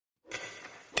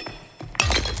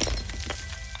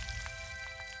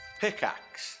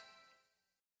Pickaxe.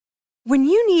 When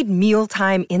you need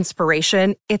mealtime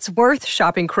inspiration, it's worth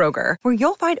shopping Kroger, where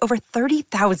you'll find over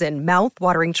 30,000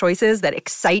 mouth-watering choices that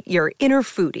excite your inner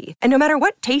foodie. And no matter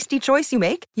what tasty choice you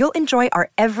make, you'll enjoy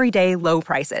our everyday low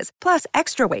prices, plus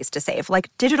extra ways to save, like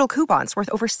digital coupons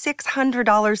worth over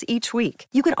 $600 each week.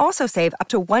 You can also save up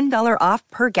to $1 off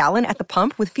per gallon at the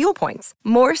pump with fuel points.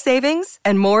 More savings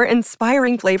and more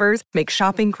inspiring flavors make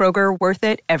shopping Kroger worth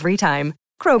it every time.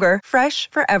 Kroger, fresh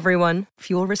for everyone.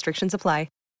 Fuel restrictions apply.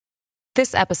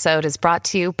 This episode is brought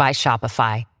to you by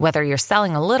Shopify. Whether you're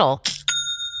selling a little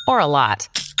or a lot,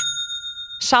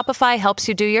 Shopify helps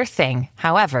you do your thing,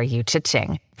 however you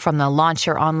cha-ching. From the launch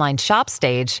your online shop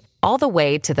stage, all the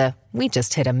way to the we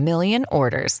just hit 1 million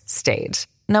orders stage.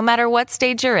 No matter what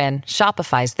stage you're in,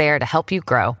 Shopify's there to help you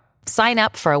grow. Sign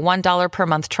up for a $1 per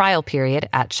month trial period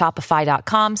at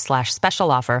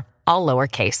shopify.com/special offer, all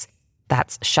lowercase.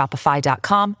 That's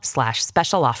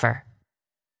shopify.com/special offer.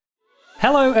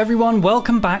 Hello everyone,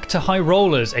 welcome back to High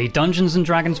Rollers, a Dungeons &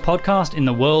 Dragons podcast in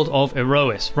the world of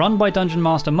Erois, run by Dungeon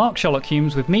Master Mark Sherlock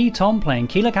Humes, with me, Tom, playing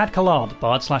Keelaghat Kalard,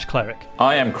 Bard/Cleric.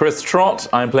 I am Chris Trott,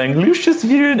 I'm playing Lucius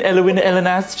Viren Elwyn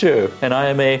Elenastro, and I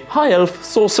am a High Elf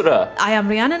Sorcerer. I am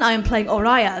Rhiannon, I am playing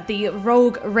Oriah, the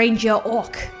Rogue Ranger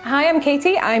Orc. Hi, I'm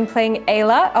Katie, I'm playing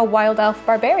Ayla, a Wild Elf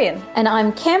Barbarian. And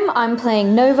I'm Kim, I'm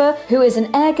playing Nova, who is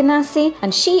an Air Ganassi,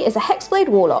 and she is a Hexblade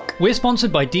Warlock. We're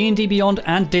sponsored by D&D Beyond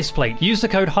and Displate. Use the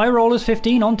code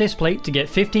HIGHROLLERS15 on Displate to get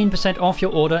 15% off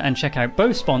your order, and check out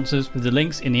both sponsors with the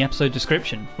links in the episode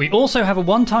description. We also have a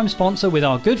one-time sponsor with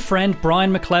our good friend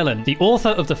Brian McClellan, the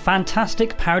author of the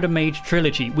fantastic Powder Mage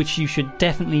trilogy, which you should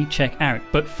definitely check out.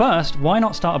 But first, why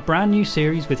not start a brand new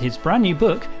series with his brand new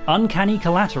book, Uncanny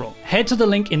Collateral? Head to the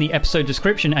link in the episode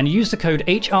description and use the code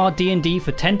HRDND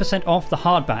for 10% off the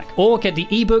hardback, or get the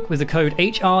ebook with the code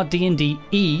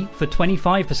HRDNDE for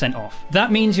 25% off.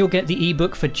 That means you'll get the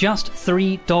ebook for just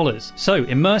 $3. So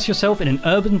immerse yourself in an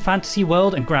urban fantasy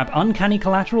world and grab Uncanny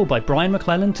Collateral by Brian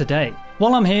McClellan today.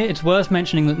 While I'm here, it's worth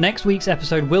mentioning that next week's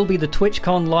episode will be the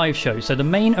TwitchCon live show, so the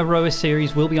main Erois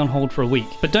series will be on hold for a week.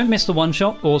 But don't miss the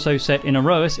one-shot, also set in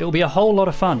Erois. It'll be a whole lot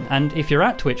of fun, and if you're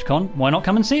at TwitchCon, why not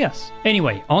come and see us?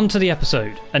 Anyway, on to the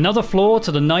episode. Another floor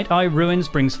to the Night Eye ruins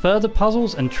brings further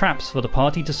puzzles and traps for the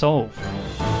party to solve.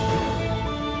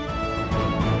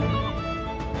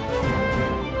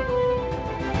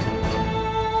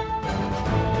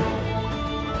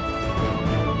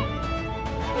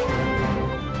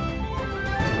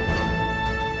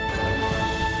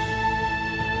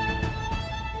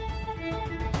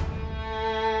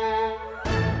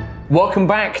 Welcome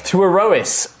back to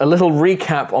Erois. A little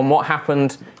recap on what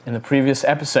happened in the previous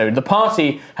episode. The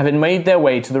party, having made their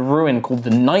way to the ruin called the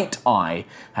Night Eye,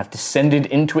 have descended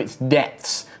into its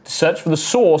depths to search for the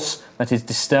source that is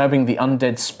disturbing the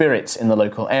undead spirits in the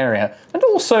local area, and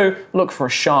also look for a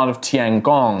shard of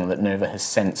Tiangong that Nova has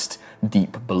sensed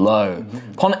deep below.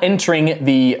 Upon entering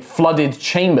the flooded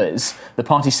chambers, the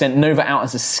party sent Nova out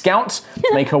as a scout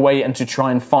to make her way and to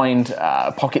try and find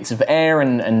pockets of air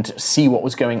and see what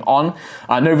was going on.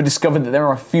 Nova discovered that there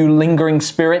are a few lingering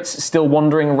spirits still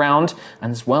wandering around,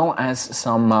 as well as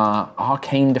some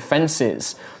arcane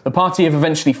defenses. The party have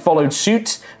eventually followed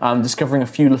suit, discovering a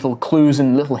few little clues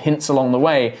and little hints along the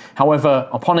way. However,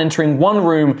 upon entering one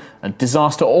room, a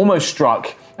disaster almost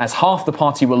struck, as half the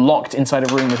party were locked inside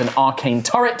a room with an arcane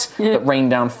turret that rained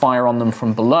down fire on them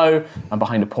from below and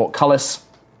behind a portcullis.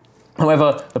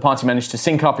 However, the party managed to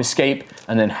sync up, escape,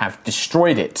 and then have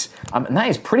destroyed it. And that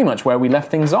is pretty much where we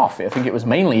left things off. I think it was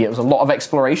a lot of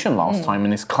exploration last time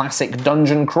in this classic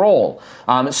dungeon crawl.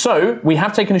 So we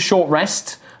have taken a short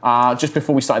rest just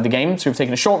before we started the game, so we've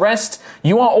taken a short rest.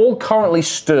 You are all currently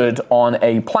stood on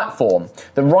a platform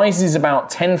that rises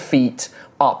about 10 feet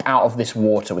up out of this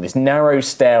water with this narrow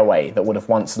stairway that would have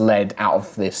once led out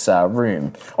of this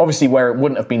room. Obviously, where it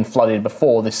wouldn't have been flooded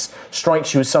before, this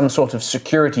strikes you as some sort of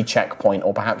security checkpoint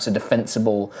or perhaps a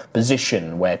defensible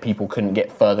position where people couldn't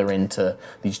get further into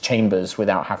these chambers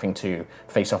without having to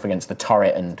face off against the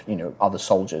turret and, other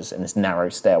soldiers in this narrow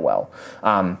stairwell.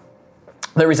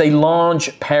 There is a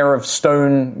large pair of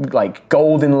stone,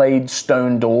 gold inlaid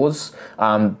stone doors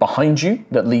behind you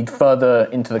that lead further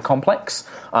into the complex.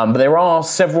 But there are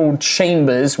several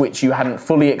chambers which you hadn't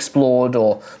fully explored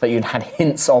or that you'd had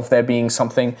hints of there being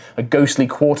something, a ghostly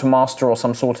quartermaster or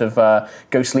some sort of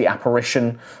ghostly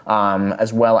apparition,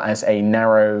 as well as a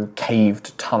narrow cave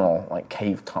tunnel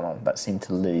that seemed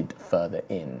to lead further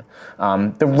in.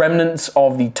 The remnants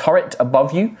of the turret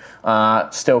above you,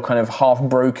 still kind of half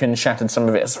broken, shattered, some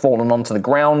of it has fallen onto the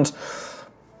ground.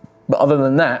 But other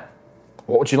than that,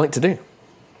 what would you like to do?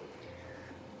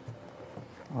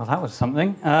 Well, that was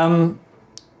something.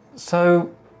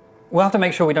 So, we'll have to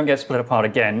make sure we don't get split apart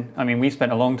again. I mean, we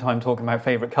spent a long time talking about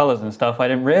favourite colours and stuff. I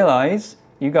didn't realise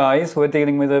you guys were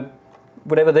dealing with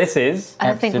whatever this is. I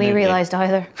don't think we realised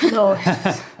either. No.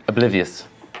 Oblivious.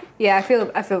 Yeah,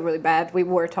 I feel really bad. We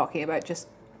were talking about just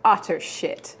utter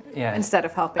shit instead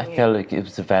of helping I you. felt like it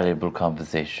was a valuable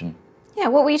conversation. Yeah,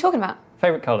 what were you talking about?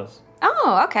 Favourite colours.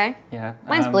 Oh, okay. Yeah.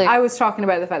 Mine's blue. I was talking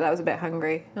about the fact that I was a bit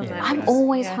hungry. I'm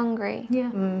always hungry.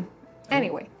 Yeah.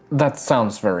 Anyway. That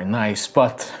sounds very nice,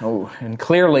 but and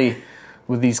clearly,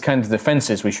 with these kinds of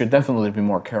defenses, we should definitely be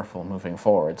more careful moving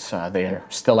forwards. They're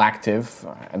still active.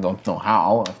 I don't know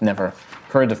how. I've never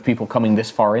heard of people coming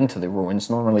this far into the ruins.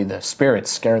 Normally, the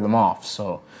spirits scare them off.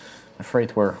 So, I'm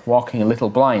afraid we're walking a little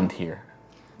blind here.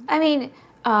 I mean,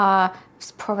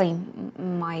 it's probably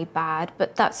my bad,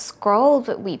 but that scroll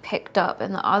that we picked up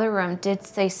in the other room did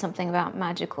say something about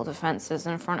magical defenses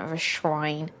in front of a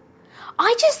shrine.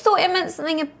 I just thought it meant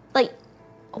something like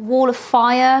a wall of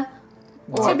fire.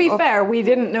 To be fair, we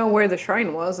didn't know where the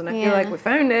shrine was, and I feel like we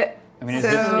found it. I mean, is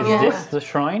this the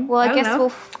shrine? Well, I guess know. we'll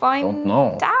find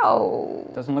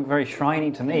out. Doesn't look very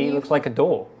shriney to me. It looks like a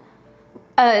door.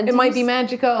 It might be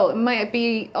magical. It might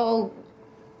be all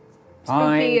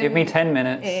Fine, give me and- 10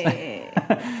 minutes.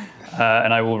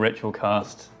 And I will ritual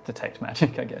cast Detect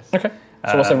Magic, I guess. Okay.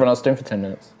 So what's everyone else doing for 10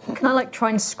 minutes? Can I try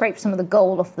and scrape some of the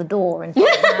gold off the door and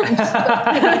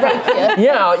rapier?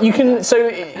 Yeah, you can. So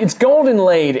it's gold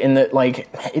inlaid in that,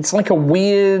 it's like a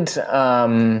weird.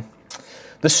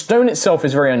 The stone itself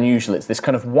is very unusual. It's this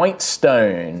kind of white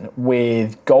stone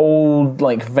with gold,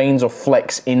 veins or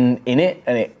flecks in it,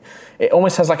 and it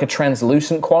almost has like a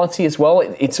translucent quality as well.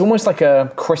 It's almost like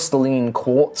a crystalline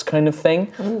quartz kind of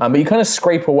thing. But you kind of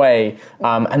scrape away,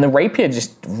 and the rapier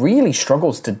just really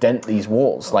struggles to dent these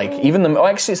walls.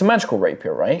 Actually, it's a magical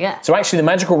rapier, right? Yeah. So actually, the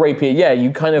magical rapier,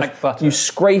 you kind of you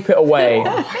scrape it away.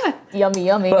 Yummy,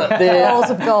 yummy. But balls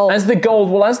of gold. As the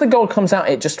gold comes out,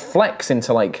 it just flecks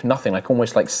into nothing,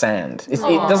 almost like sand. It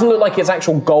doesn't look like it's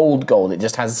actual gold. It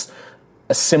just has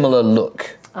a similar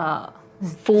look.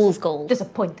 Fool's gold.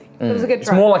 Disappointing. It was a good It's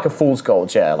try. more like a fool's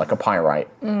gold, like a pyrite.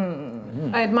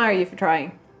 I admire you for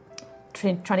trying.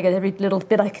 Trying to get every little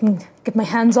bit I can get my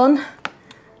hands on.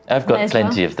 I've May got as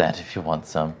plenty well. of that if you want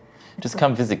some. Just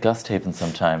come visit Gusthaven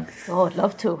sometime. Oh, I'd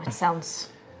love to. It sounds...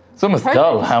 It's almost Perfect.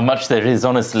 dull how much there is,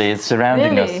 honestly. It's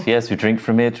surrounding Really? us. Yes, we drink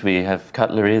from it. We have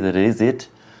cutlery that is it.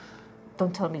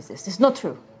 Don't tell me this. It's not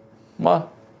true.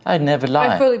 Well, I'd never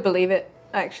lie. I fully believe it,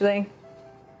 actually.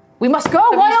 We must go.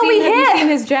 Why are we Have you seen here?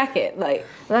 his jacket?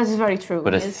 That is very true.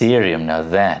 But It is. Ethereum, now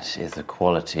that is a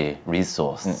quality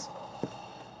resource.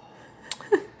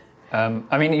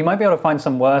 I mean, you might be able to find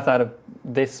some worth out of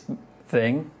this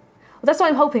thing. That's what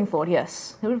I'm hoping for,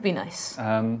 yes. It would be nice.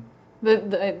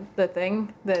 The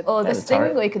thing. This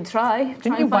thing, we can try. Didn't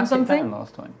Try you and find whack it down something.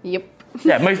 last time? Yep.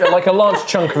 Yeah, a large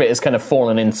chunk of it has kind of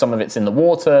fallen in. Some of it's in the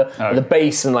water. Oh. The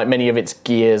base and many of its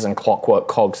gears and clockwork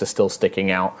cogs are still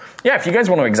sticking out. Yeah, if you guys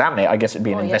want to examine it, I guess it'd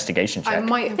be an investigation check. I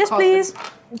might have Yes, caused please.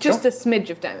 just a smidge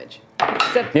of damage.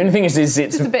 The only thing is it's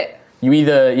Just a bit. You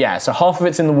either so half of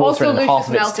it's in the water Also, and half Lucius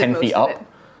of it's melted 10 most feet of up.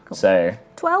 it. So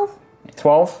 12?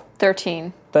 12,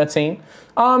 13. 13.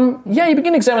 You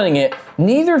begin examining it.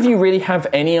 Neither of you really have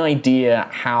any idea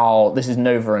how this is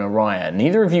Nova and Araya.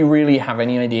 Neither of you really have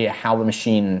any idea how the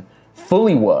machine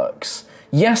fully works.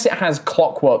 Yes, it has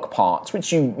clockwork parts,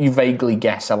 which you vaguely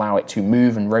guess allow it to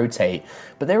move and rotate,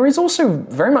 but there is also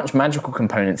very much magical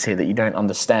components here that you don't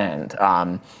understand.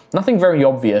 Nothing very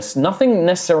obvious, nothing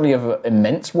necessarily of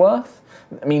immense worth.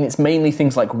 I mean, it's mainly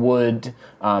things like wood,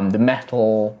 the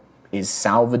metal is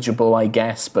salvageable, I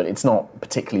guess, but it's not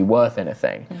particularly worth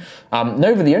anything.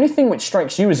 Nova, the only thing which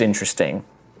strikes you as interesting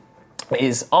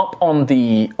is up on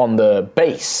the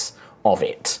base of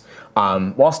it.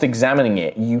 Whilst examining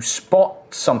it, you spot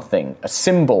something, a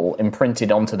symbol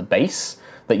imprinted onto the base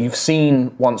that you've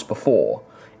seen once before.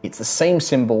 It's the same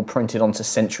symbol printed onto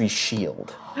Sentry's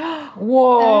shield.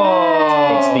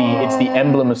 Whoa! It's the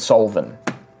emblem of Solven.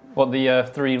 What, the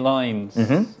 3 lines?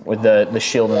 With the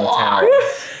shield and the tower.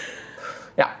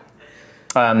 Yeah.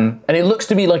 And it looks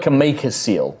to be like a maker's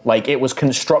seal. Like it was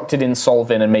constructed in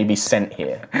Solven and maybe sent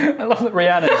here. I love that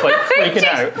Rihanna's freaking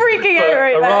out. freaking but out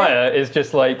right now. Araya is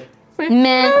just Meh.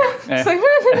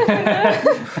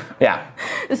 Yeah.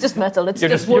 It's just metal. It's you're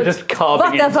just just wood.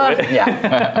 carving into Whatever. it.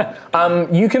 Yeah.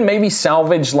 You can maybe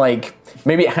salvage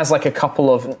maybe it has a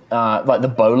couple of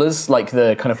the bolas,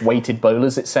 the kind of weighted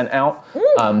bolas it sent out.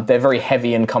 They're very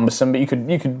heavy and cumbersome, but you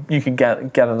could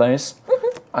gather those.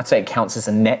 I'd say it counts as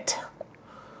a net.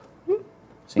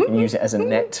 So you can use it as a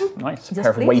net. Nice. A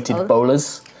pair of weighted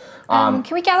bolas. Can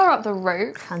we gather up the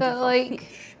rope Handy that for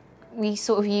we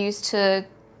sort of used to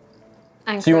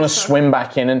anchor So you want to stuff. swim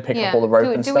back in and pick up all the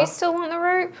rope and do stuff? we still want the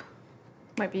rope?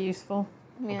 Might be useful.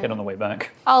 Get on the way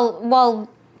back. Well,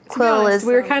 To be Quill honest, is.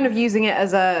 we were kind of using it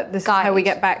as a this is how we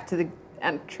guide. get back to the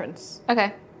entrance.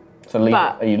 Okay. So leave,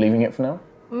 But- are you leaving it for now?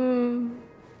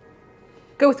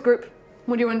 Go with the group.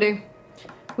 What do you want to do?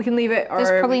 We can leave it, or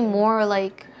There's probably more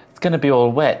like. It's going to be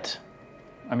all wet.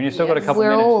 I mean, you've still got a couple We're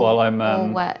minutes all, while I'm. all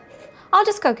wet. I'll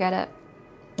just go get it.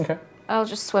 Okay. I'll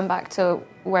just swim back to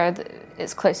where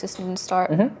it's closest and start.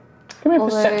 Give me a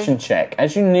perception check.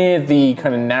 As you near the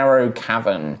kind of narrow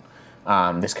cavern,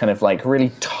 this kind of like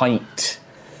really tight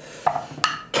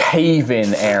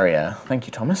cave-in area. Thank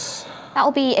you, Thomas.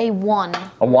 That'll be a 1.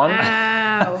 A 1.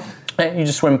 Ow. You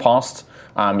just swim past.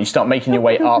 You start making your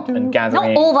way up and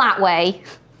gathering. Not all that way.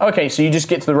 Okay, so you just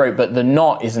get to the rope, but the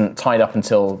knot isn't tied up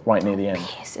until right near the end.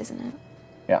 Yes, isn't it?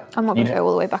 Yeah. I'm not going to go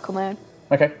all the way back on my own.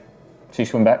 Okay. So you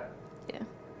swim back? Yeah.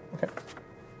 Okay.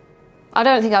 I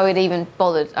don't think I would even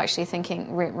bother actually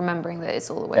thinking, remembering that it's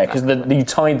all the way Yeah, back. because you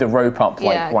tied the rope up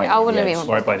like Yeah, right I at wouldn't the have edge.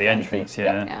 even right by the entrance,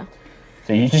 yeah. Yeah.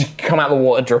 So you just come out of the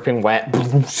water dripping wet,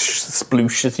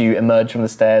 sploosh as you emerge from the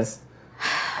stairs.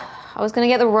 I was going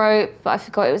to get the rope, but I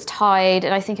forgot it was tied.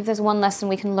 And I think if there's one lesson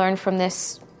we can learn from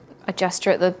this, a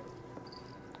gesture at the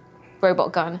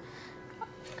robot gun,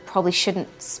 probably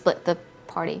shouldn't split the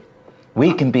party.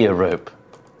 We can be a rope.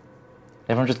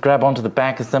 Everyone just grab onto the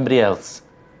back of somebody else.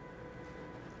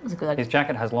 That's a good idea. His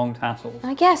jacket has long tassels.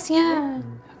 I guess, yeah.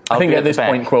 I think be at the this back.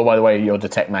 point, Quill, by the way, your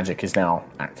detect magic is now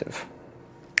active.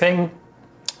 Ping.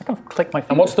 I can click my fingers.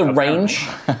 And what's the apparently.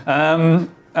 range?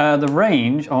 The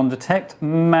range on Detect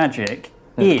Magic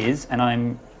is, and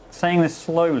I'm saying this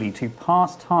slowly to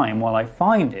pass time while I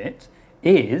find it,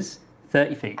 is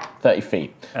 30 feet. 30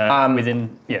 feet.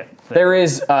 Within, yeah. 30.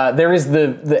 There is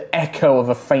the echo of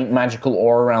a faint magical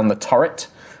aura around the turret.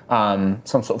 Some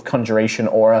sort of conjuration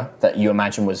aura that you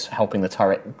imagine was helping the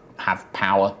turret have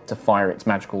power to fire its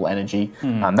magical energy.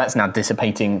 That's now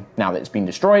dissipating now that it's been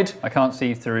destroyed. I can't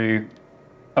see through.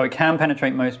 Oh, it can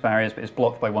penetrate most barriers, but it's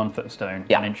blocked by 1 foot of stone,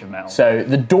 Yeah. 1 inch of metal. So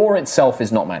the door itself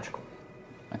is not magical.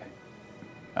 Okay.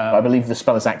 I believe the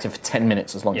spell is active for 10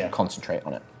 minutes as long as Yeah. you concentrate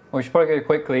on it. Well, we should probably go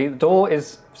quickly. The door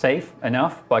is safe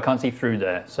enough, but I can't see through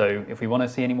there. So if we want to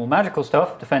see any more magical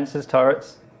stuff, defenses,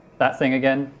 turrets, that thing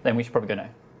again, then we should probably go now.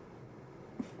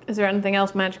 Is there anything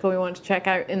else magical we want to check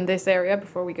out in this area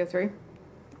before we go through?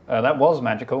 That was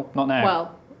magical, not now.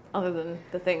 Well, other than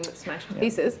the thing that smashed to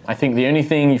pieces. I think the only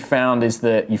thing you found is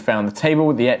that you found the table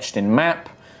with the etched-in map.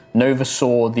 Nova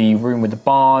saw the room with the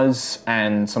bars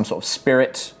and some sort of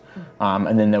spirit.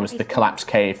 And then there was the collapsed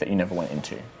cave that you never went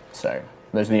into. So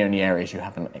those are the only areas you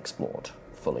haven't explored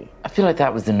fully. I feel like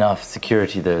that was enough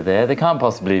security, though, there. There can't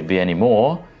possibly be any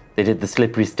more. They did the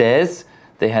slippery stairs.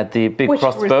 They had the big Which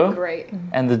crossbow was great.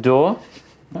 and the door.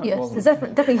 Yes, there's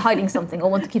definitely hiding something or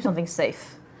want to keep something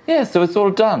safe. Yeah, so it's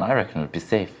all done. I reckon it'd be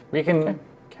safe. We can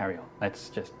carry on. Let's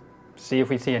just see if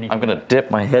we see anything. I'm going to dip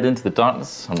my head into the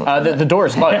darkness. I'm not The door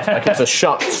is closed. Like it's a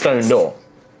shut stone door.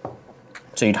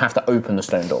 So you'd have to open the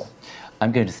stone door.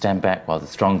 I'm going to stand back while the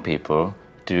strong people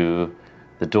do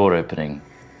the door opening.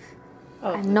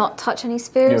 And not touch any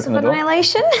spheres open of the door?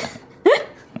 annihilation.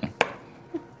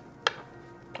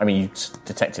 I mean, you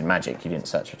detected magic. You didn't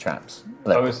search for traps.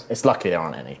 Look, I was- it's lucky there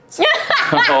aren't any.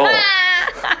 Oh,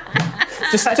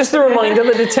 Just a reminder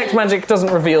that detect magic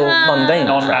doesn't reveal mundane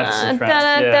non-magical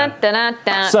traps.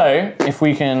 Yeah. So, if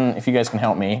you guys can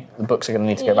help me, the books are going to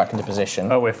need to go back into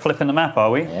position. Oh, we're flipping the map,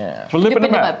 are we? Yeah. Flipping the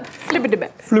map.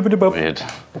 Flippity-bip. Flippity bop. weird.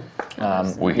 The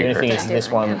only thing is this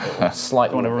one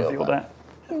slightly Want to revealed reveal that.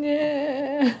 that?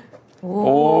 Yeah.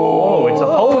 Oh, it's a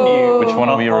whole new. Which one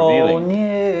are we revealing?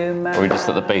 New map. Or are we just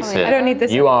at the base I here? don't need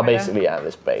this. You are anymore, though. basically at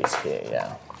this base here,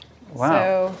 yeah.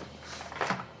 Wow.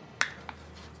 So,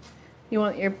 you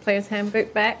want your player's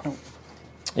handbook back?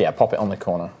 Yeah, pop it on the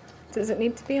corner. Does it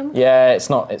need to be on? Yeah, it's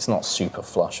not super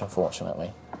flush,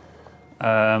 unfortunately. You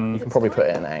Um, can probably put it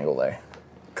at an angle though.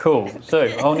 cool. So,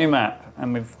 whole new map,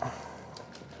 and we've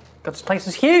got this place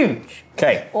is huge.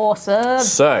 Okay, Awesome.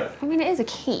 so I mean, it is a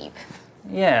keep.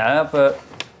 Yeah, but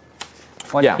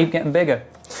why Yeah. keep getting bigger?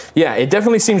 yeah, it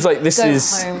definitely seems like this Go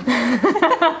is. home.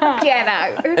 Get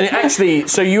out. And it actually,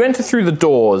 so you enter through the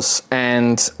doors,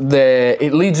 and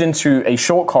it leads into a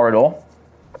short corridor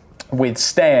with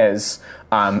stairs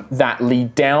that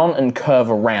lead down and curve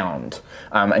around.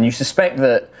 And you suspect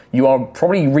that you are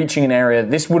probably reaching an area.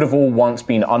 This would have all once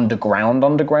been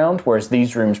underground, whereas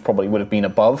these rooms probably would have been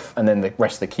above, and then the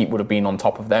rest of the keep would have been on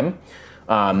top of them.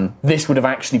 this would have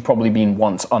actually probably been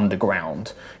once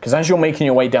underground. Because as you're making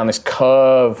your way down this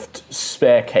curved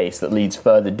staircase that leads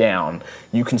further down,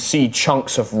 you can see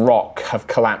chunks of rock have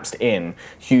collapsed in.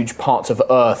 Huge parts of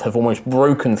earth have almost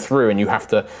broken through, and you have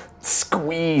to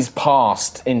squeeze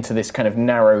past into this kind of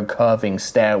narrow, curving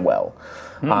stairwell.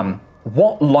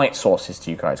 What light sources do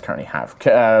you guys currently have?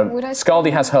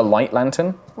 Scaldi has her light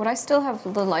lantern. Would I still have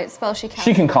the light spell she cast?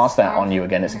 She can cast that on you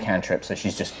again. It's a cantrip, so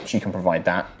she can provide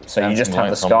that. So you just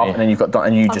have the scarf, and then you've got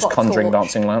just conjuring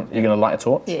dancing lamp. You're going to light a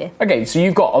torch. Yeah. Okay, so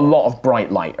you've got a lot of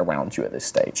bright light around you at this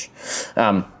stage.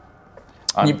 I'm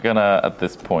gonna at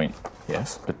this point.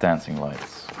 Yes. The dancing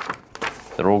lights.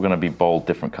 They're all gonna be bold,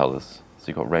 different colors. So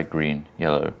you've got red, green,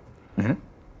 yellow,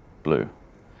 blue.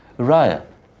 Uriah.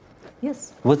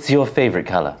 Yes. What's your favorite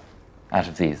color out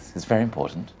of these? It's very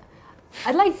important.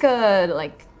 I'd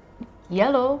like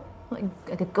yellow, like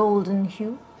a golden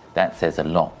hue. That says a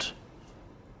lot.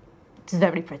 It's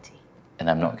very pretty.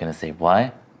 And I'm not going to say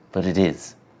why, but it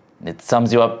is. It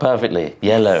sums you up perfectly.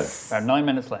 Yellow. I have 9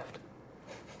 minutes left.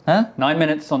 Huh? 9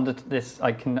 minutes on this.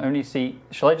 I can only see.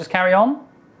 Shall I just carry on?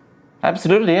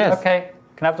 Absolutely, yes. Okay.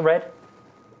 Can I have the red?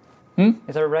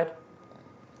 Is there a red?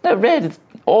 No, red. It's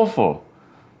awful.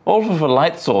 Awful for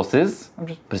light sources,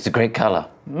 but it's a great color.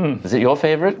 Is it your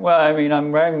favorite? Well, I mean,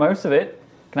 I'm wearing most of it.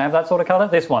 Can I have that sort of color?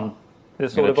 This one.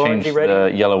 This sort of change orangey red.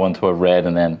 the yellow one to a red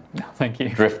and then Thank you.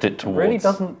 drift it towards. It really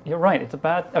doesn't. You're right. It's a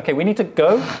bad. Okay, we need to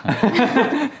go.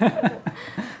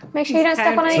 Make sure you don't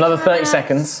step on any. It's another 30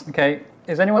 seconds. Okay.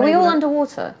 Is anyone? Are we all able to-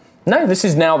 underwater? No, this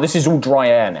is all dry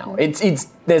air now. It's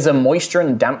there's a moisture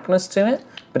and dampness to it,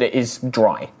 but it is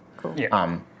dry. Cool.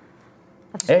 Yeah.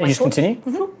 Yeah, you just continue?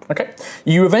 Okay.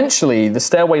 The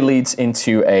stairway leads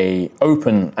into a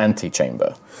open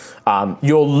antechamber.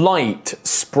 Your light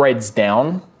spreads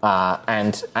down,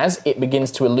 and as it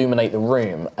begins to illuminate the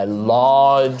room, a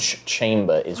large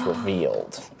chamber is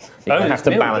revealed. You're going to have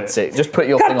to balance it. Just put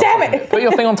your thing on top of it. Put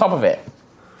your thing on top of it.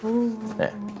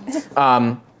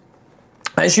 Yeah.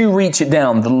 As you reach it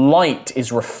down, the light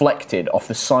is reflected off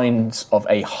the sides of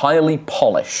a highly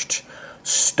polished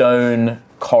stone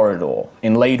corridor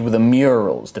inlaid with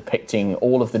murals depicting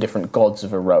all of the different gods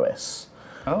of Erois.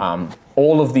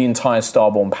 All of the entire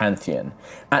Starborn pantheon.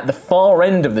 At the far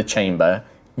end of the chamber,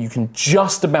 you can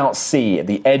just about see at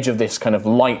the edge of this kind of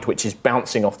light which is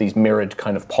bouncing off these mirrored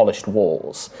kind of polished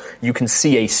walls, you can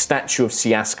see a statue of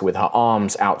Siaska with her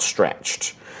arms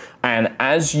outstretched. And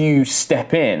as you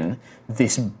step in,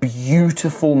 this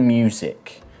beautiful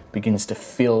music begins to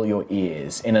fill your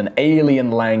ears in an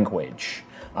alien language.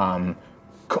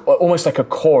 Almost like a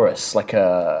chorus, like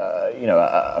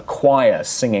a choir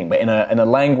singing, but in a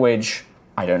language,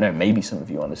 I don't know, maybe some of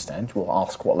you understand. We'll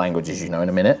ask what languages you know in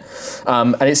a minute.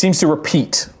 And it seems to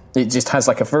repeat. It just has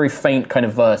like a very faint kind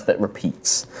of verse that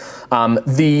repeats.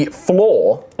 The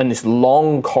floor in this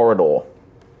long corridor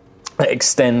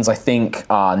extends, I think,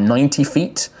 90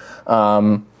 feet.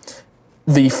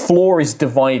 The floor is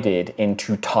divided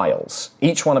into tiles,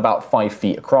 each one about 5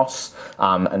 feet across,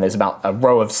 and there's about a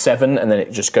row of 7, and then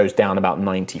it just goes down about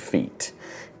 90 feet.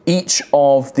 Each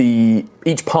part of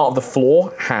the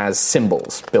floor has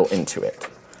symbols built into it.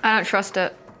 I don't trust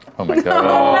it. Oh my god.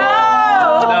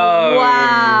 No!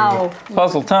 Wow.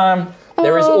 Puzzle time.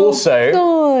 There is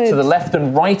also, to the left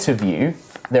and right of you,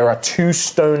 there are 2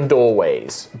 stone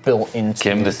doorways built into...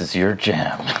 Kim, this is your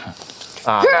jam.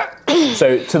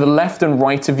 So to the left and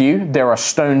right of you, there are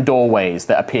stone doorways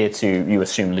that appear to, you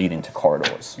assume, lead into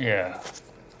corridors. Yeah.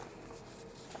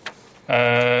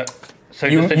 So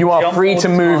you are free to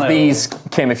move these,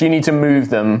 Kim. If you need to move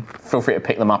them, feel free to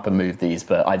pick them up and move these,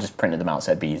 but I just printed them out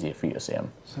so it'd be easier for you to see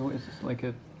them. So is this like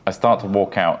a... I start to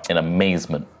walk out in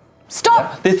amazement.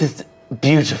 Stop! This is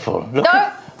beautiful. Look No!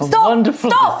 how Stop! wonderful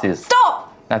Stop! this is.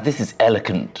 Stop! Now this is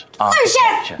elegant Lucius!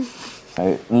 architecture.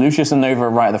 So Lucius and Nova are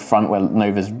right at the front where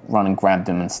Nova's run and grabbed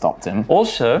him and stopped him.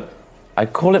 Also, I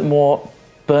call it more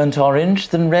burnt orange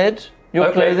than red, your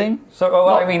clothing. So,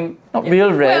 I mean... Not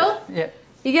real red. Well, Yeah.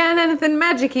 you getting anything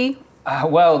magic-y?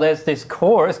 Well, there's this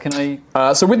chorus. Can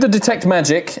I... So with the detect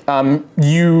magic,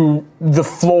 the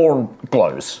floor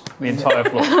glows. The entire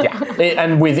floor. Yeah,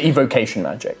 and with evocation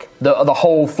magic, the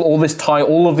whole floor,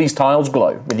 all of these tiles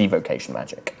glow with evocation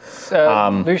magic.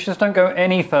 Lucius, don't go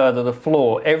any further. The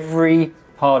floor, every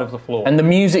part of the floor. And the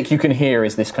music you can hear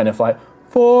is this kind of like,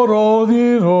 and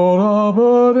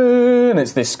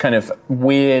it's this kind of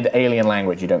weird alien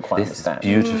language you don't quite understand.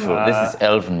 Beautiful. This is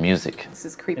elven music. This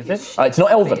is creepy. Is it? as shit. It's not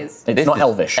elven. It is. It's not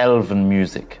elvish. Elven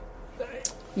music.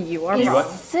 You are Is wrong.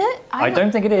 it? I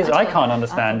don't think it is. I can't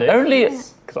understand it. Only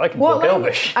Because I can What talk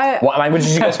language? Elvish. What language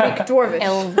did you guys speak? Dwarvish.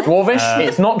 Dwarvish?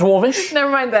 It's not Dwarvish. Never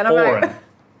mind then. I'm Oren. out.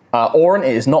 Auron,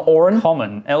 it is not Auron.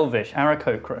 Common, Elvish,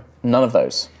 Aarakocra. None of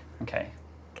those. Okay.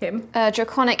 Kim.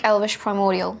 Draconic, Elvish,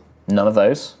 Primordial. None of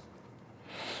those.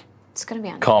 It's going to be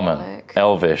angelic. Common,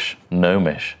 Elvish,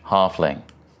 Gnomish, Halfling.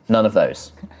 None of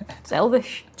those. It's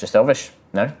Elvish. Just Elvish?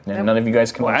 No? None of you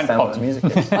guys can Well, and understand what the common.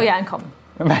 music is. Oh yeah, and common.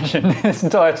 Imagine this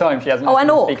entire time she hasn't and been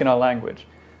Orc. speaking our language.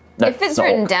 No, If it's not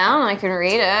written Orc. down, I can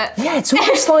read it. Yeah, it's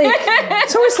almost like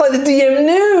the DM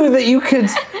knew that you could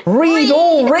read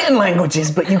all written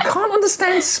languages, but you can't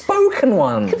understand spoken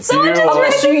ones. someone just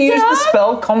Unless write you it use the down?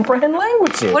 spell comprehend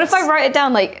languages. What if I write it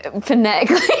down, like,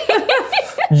 phonetically?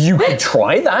 You could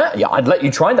try that. Yeah, I'd let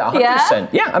you try that 100%.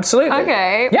 Yeah, absolutely.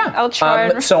 Okay, Yeah. I'll try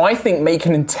and- So I think make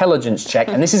an intelligence check,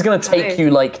 and this is going to take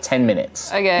you like 10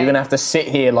 minutes. Okay. You're going to have to sit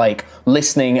here like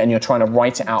listening, and you're trying to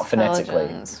write it out phonetically.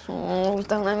 Intelligence. Oh,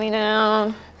 don't let me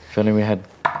down. If only we had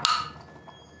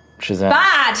Shazam.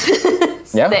 Bad!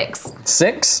 Yeah. 6.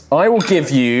 6. I will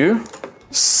give you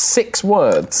 6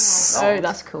 words. Oh,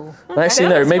 that's cool. Actually,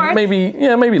 no,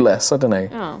 maybe less. I don't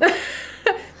know.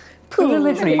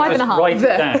 Literally, Five and just a half. write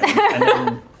it down, and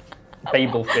then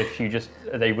Babelfish, you just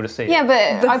are able to see. Yeah,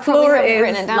 but I probably floor haven't is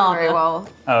written it down very well.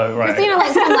 Oh, right. You know,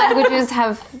 like some languages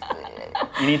have,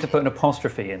 You need to put an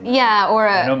apostrophe in. yeah, or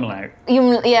An a, umlaut.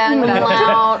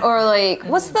 umlaut, or like,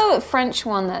 what's the French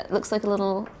one that looks like a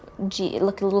little G,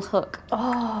 like a little hook?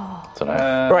 Don't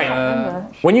know. Right.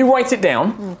 When you write it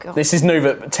down, Oh, God. this is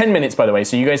Nova. 10 minutes, by the way,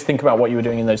 so you guys think about what you were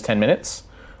doing in those 10 minutes.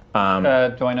 Do I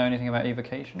know anything about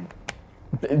evocation?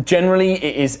 Generally,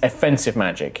 it is offensive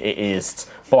magic. It is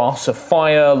blasts of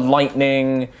fire,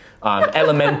 lightning,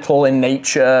 elemental in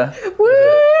nature.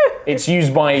 It's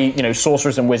used by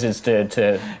sorcerers and wizards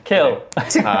to Kill.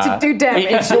 To do damage.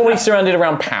 It's always surrounded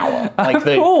around power, like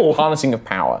the Cool. harnessing of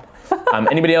power.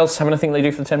 Anybody else have anything they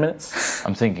do for the 10 minutes?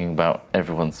 I'm thinking about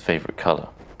everyone's favourite colour.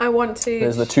 I want to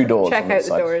There's the 2 doors. check on out this the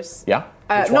side. doors. Yeah.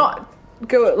 Which one? Not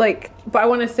go but I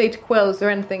want to say to Quill, is there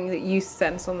anything that you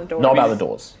sense on the door? Not about the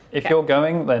doors. If you're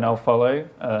going, then I'll follow.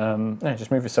 No,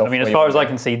 just move yourself. I mean, as far as I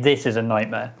can see, this is a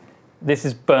nightmare. This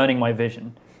is burning my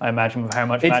vision. I imagine with how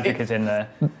much magic is in there.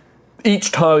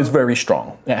 Each tile is very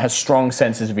strong. It has strong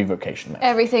senses of evocation.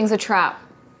 Everything's a trap.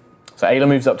 So Ayla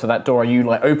moves up to that door. Are you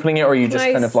like opening it, or are you just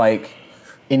Nice. kind of like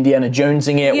Indiana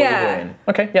Jonesing it? Yeah. What are you doing?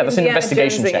 Okay, yeah, that's an Indiana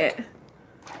investigation Jonesing check. it.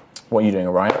 What are you doing,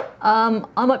 Orion?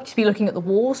 I might just be looking at the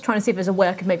walls, trying to see if there's a way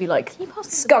I could maybe like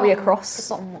scurry across.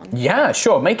 Bottom one. Yeah,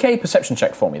 sure. Make a perception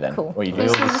check for me then. Cool. What are you I doing?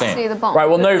 just want to same. see the bottom. Right,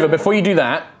 well, Nova, before you do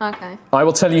that, Okay. I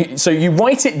will tell you. So you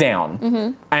write it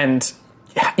down, and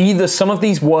either some of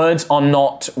these words are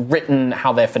not written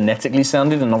how they're phonetically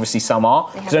sounded, and obviously some are.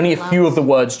 There's only a have few of the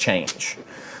words change.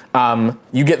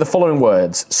 You get the following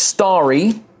words: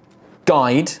 starry,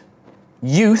 guide,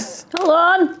 youth, Hold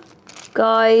on.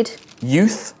 Guide,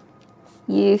 youth,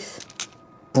 youth,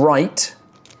 bright,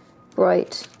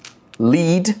 bright,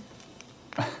 lead,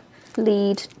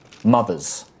 lead.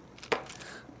 mothers.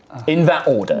 In that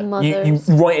order. You Mothers.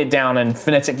 write it down and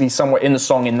phonetically somewhere in the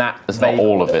song in that. It's not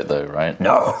all of it, though, right?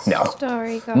 No.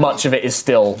 Sorry, guys. Much of it is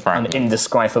still an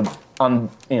indescribable,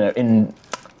 undecipherable.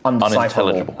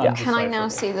 Unintelligible. Yeah. Can I now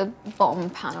see the bottom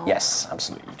panel? Yes,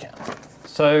 absolutely you can.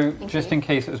 So, just in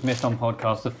case it was missed on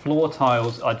podcast, the floor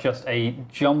tiles are just a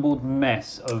jumbled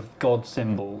mess of god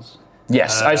symbols.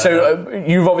 Yes, so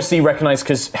you've obviously recognised,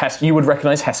 because you would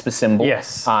recognise Hesper's symbol.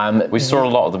 Yes. We saw a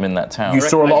lot of them in that town. You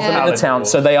saw a lot of them in the Yeah. town.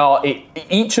 So they are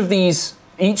each of these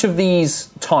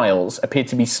tiles appear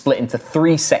to be split into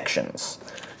 3 sections.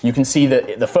 You can see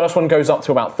that the first one goes up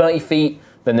to about 30 feet.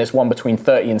 Then there's one between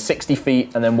 30 and 60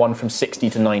 feet, and then one from 60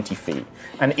 to 90 feet.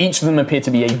 And each of them appear to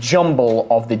be a jumble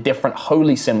of the different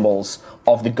holy symbols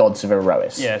of the gods of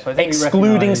Erois. Yeah, so I think we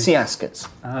excluding recognise- Siaskas.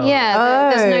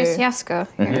 Yeah, there's no Siaska.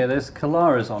 Yeah, there's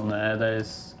Kalaras on there,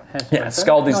 there's Hesper. Yeah,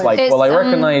 Skald is like, It's, well, I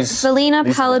recognise... Valina,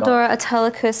 these are the Pallador,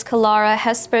 Atelicus, Kalara,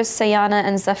 Hesper, Sayana,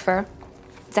 and Zephyr.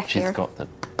 She's Zephyr. got the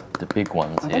big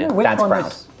ones I don't here. know which Dad's one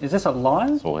proud. is this a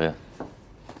lion? All here.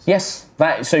 Yes,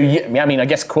 that. So I mean, I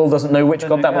guess Quill doesn't know which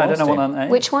god that I belongs don't know to. what that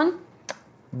is. Which one?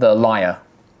 The liar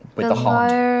with the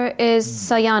heart. lyre is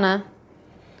Sayana.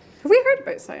 Have we heard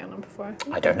about Sayana before?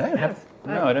 I don't know.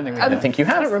 No, I don't think we I did. don't think you I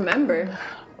don't have. remember.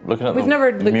 Looking at We've the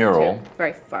never looked mural. into it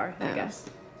very far, I guess.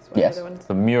 It's one of Yes. the other ones.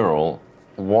 The mural.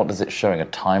 What is it showing? A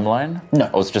timeline? No.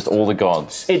 Or it's just all the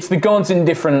gods? It's the gods in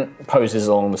different poses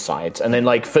along the sides, and then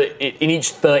like in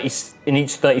each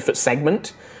 30-foot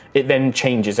segment, it then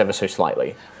changes ever so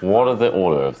slightly. What are the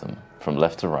order of them? From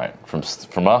left to right? From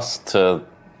us to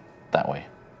that way?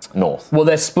 North? Well,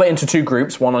 they're split into 2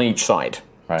 groups, one on each side.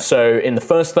 Right. So in the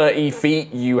first 30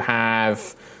 feet, you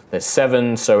have there's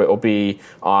 7, so it'll be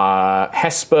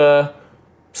Hesper,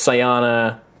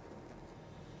 Sayana,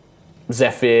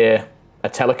 Zephyr,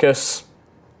 Atelicus,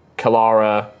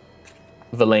 Kalara,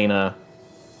 Valena.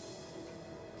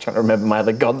 Trying to remember my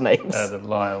other god names. The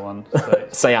liar one.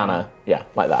 Sayana, yeah,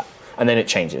 like that. And then it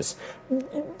changes.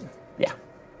 Yeah,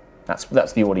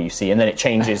 that's the order you see. And then it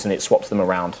changes and it swaps them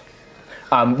around.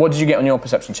 What did you get on your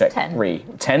perception check?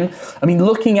 10. 10? I mean,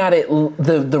 looking at it,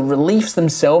 the reliefs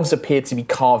themselves appear to be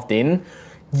carved in.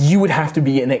 You would have to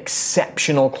be an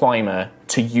exceptional climber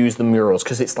to use the murals,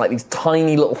 because it's like these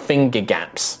tiny little finger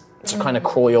gaps to kind of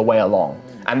crawl your way along.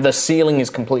 And the ceiling is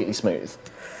completely smooth.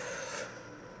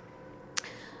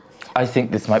 I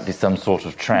think this might be some sort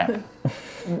of trap.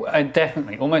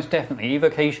 Definitely, almost definitely.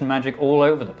 Evocation magic all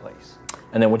over the place.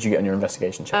 And then what did you get on your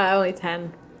investigation check? Only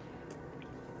 10.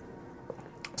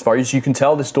 As far as you can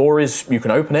tell, this door you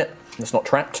can open it. It's not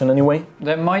trapped in any way.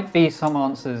 There might be some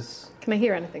answers. Can I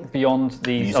hear anything? Beyond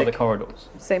these other corridors.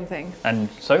 Same thing. And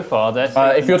so far, there's.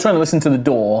 If you're trying to listen to the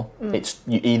door, it's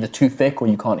either too thick or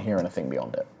you can't hear anything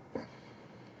beyond it.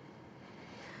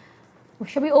 Well,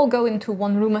 shall we all go into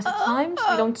one room at a time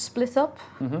so we don't split up?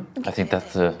 I think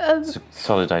that's a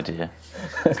solid idea.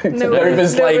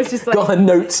 Nova's just got her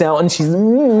notes out and she's...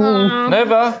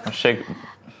 Nova! Shake.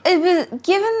 Given,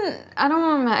 I don't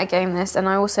want to metagame this, and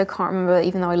I also can't remember,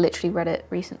 even though I literally read it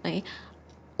recently.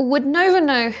 Would Nova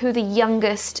know who the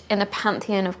youngest in a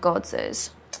pantheon of gods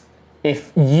is?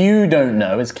 If you don't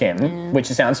know, as Kim, which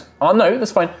it sounds... Oh, no,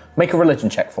 that's fine. Make a religion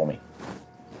check for me.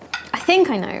 I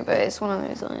think I know, but it's one of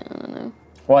those, I don't know.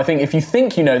 Well, I think if you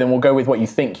think you know, then we'll go with what you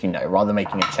think you know, rather than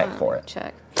making a check for it.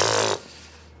 Check.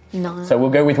 9. So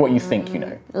we'll go with what you think you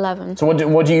know. 11. So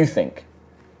what do you think?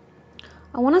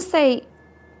 I want to say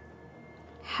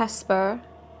Hesper,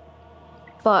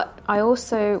 but I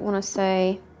also want to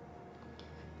say,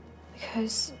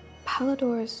 because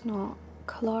Palador is not,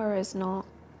 Kalara is not.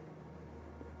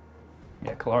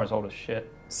 Yeah, Kalara's old as shit.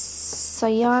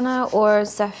 Sayana or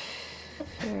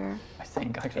Zephyr. I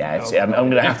think. I'm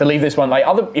going to have to leave this one.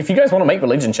 If you guys want to make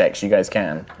religion checks, you guys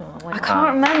can. I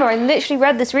can't remember. I literally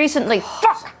read this recently.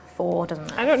 Fuck! 4, doesn't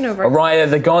it? I don't know. Araya,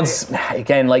 the gods,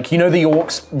 again, the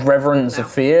orcs reverence of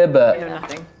fear, but I know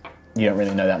nothing. you don't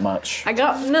really know that much. I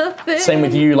got nothing. Same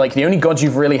with you, the only gods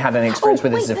you've really had any experience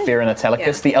with is Zephyr and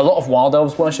Atelicus. Yeah. A lot of wild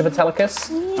elves worship Atelicus.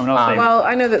 Well,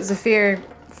 I know that Zephyr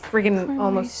friggin'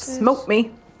 almost smoked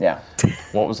me. Yeah.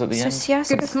 What was at the end?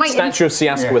 Good smiting. Statue of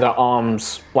Siaska with her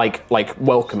arms like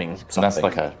welcoming something. That's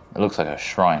it looks like a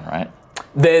shrine, right?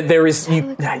 There is.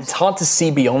 It's hard to see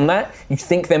beyond that. You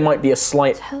think there might be a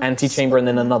slight antechamber and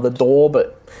then another door,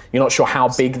 but you're not sure how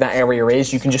big that area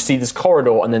is. You can just see this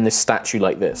corridor and then this statue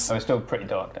like this. Oh, it's still pretty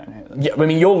dark down here. Yeah, I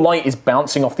mean, your light is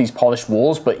bouncing off these polished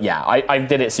walls, but yeah, I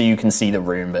did it so you can see the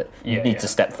room, but you need to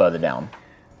step further down.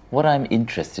 What I'm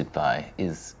interested by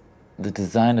is the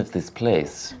design of this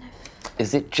place.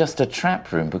 Is it just a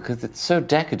trap room? Because it's so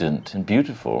decadent and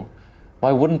beautiful.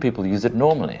 Why wouldn't people use it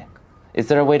normally? Is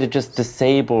there a way to just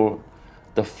disable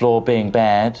the floor being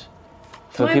bad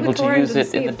for people to use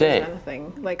it in the day?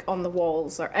 Anything on the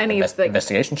walls or any of the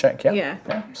investigation check? Yeah. Yeah.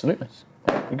 Absolutely.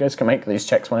 You guys can make these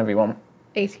checks whenever you want.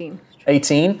 18.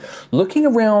 18. Looking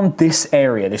around this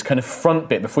area, this kind of front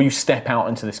bit, before you step out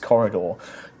into this corridor,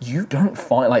 you don't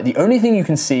find, the only thing you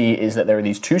can see is that there are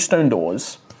these 2 stone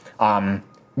doors.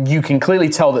 You can clearly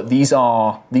tell that these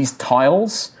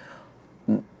tiles,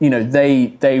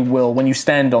 they will, when you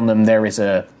stand on them,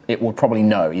 it will probably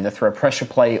know, either through a pressure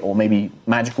plate or maybe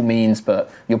magical means,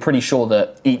 but you're pretty sure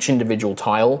that each individual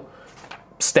tile,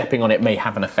 stepping on it may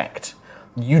have an effect.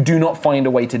 You do not find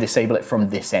a way to disable it from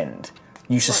this end.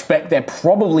 You suspect there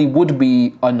probably would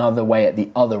be another way at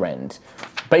the other end.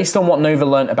 Based on what Nova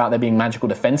learnt about there being magical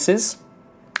defenses,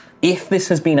 if this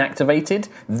has been activated,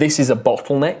 this is a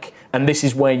bottleneck, and this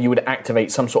is where you would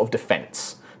activate some sort of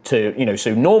defense. So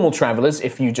normal travelers,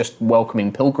 if you just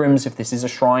welcoming pilgrims, if this is a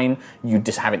shrine, you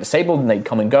just have it disabled and they'd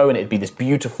come and go and it'd be this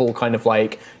beautiful kind of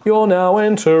you're now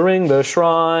entering the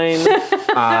shrine.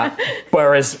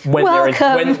 Whereas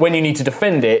when you need to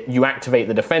defend it, you activate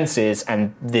the defenses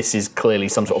and this is clearly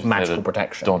some sort of magical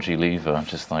protection. Dodgy lever,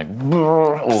 just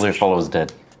all their followers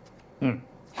dead.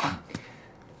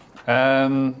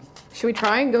 Should we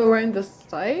try and go around the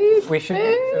side? We should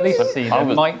at least see. There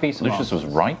might be some. Lucius was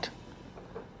right.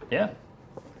 Yeah.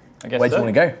 I guess Where do you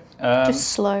want to go?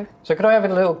 Just slow. So could I have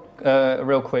a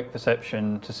real quick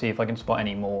perception to see if I can spot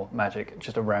any more magic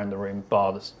just around the room,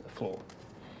 bar the floor?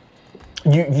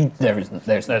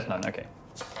 There's none. Okay.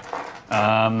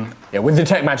 With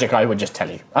detect magic, I would just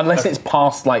tell you, unless it's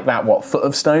past foot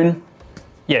of stone.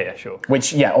 Yeah, sure.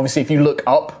 Which, obviously, if you look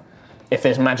up, if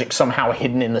there's magic somehow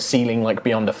hidden in the ceiling,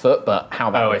 beyond a foot, but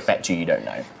how that would affect you, you don't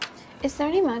know. Is there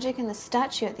any magic in the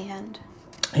statue at the end?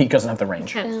 He doesn't have the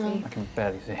range. Can't see. I can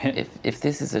barely see it. If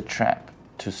this is a trap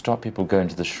to stop people going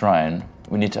to the shrine,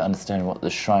 we need to understand what the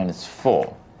shrine is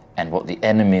for and what the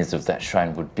enemies of that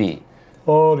shrine would be.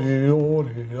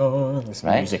 This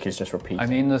Right? music is just repeating. I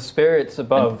mean, the spirits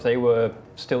above, they were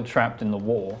still trapped in the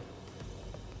war.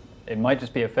 It might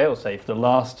just be a failsafe. The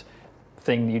last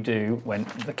thing you do when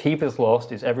the keeper's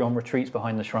lost is everyone retreats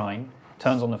behind the shrine,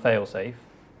 turns on the failsafe.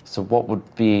 So what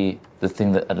would be the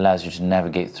thing that allows you to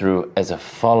navigate through as a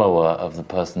follower of the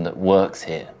person that works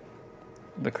here?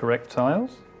 The correct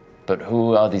tiles, But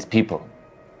who are these people?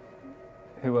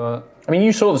 who are... I mean,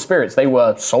 you saw the spirits. They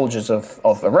were soldiers of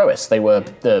Erois. They were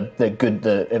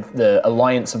the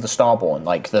alliance of the Starborn,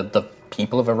 like the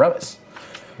people of Erois.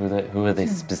 Who are they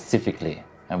specifically?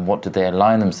 And what did they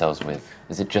align themselves with?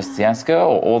 Is it just Siaska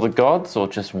or all the gods or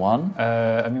just one?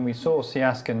 I mean, we saw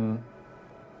Siaskan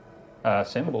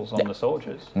symbols on the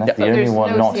soldiers. And that's the only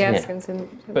one not here.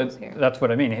 But that's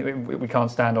what I mean. We can't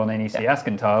stand on any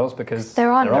Siaskan tiles because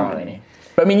There aren't any.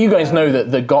 But I mean, you guys know that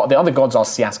the other gods are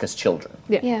Siaska's children.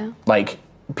 Yeah. Like,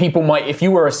 people might, if you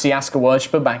were a Siaska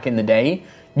worshipper back in the day,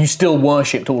 you still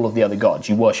worshipped all of the other gods.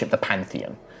 You worshipped the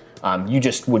pantheon. You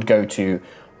just would go to,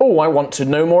 oh, I want to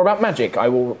know more about magic, I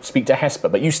will speak to Hesper,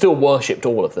 but you still worshipped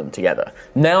all of them together.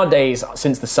 Nowadays,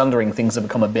 since the Sundering, things have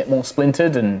become a bit more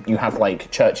splintered, and you have, like,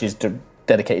 churches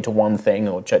dedicated to one thing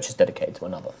or churches dedicated to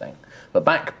another thing. But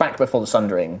back before the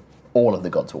Sundering, all of the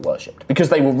gods were worshipped because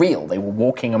they were real. They were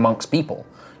walking amongst people.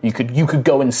 You could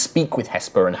go and speak with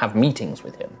Hesper and have meetings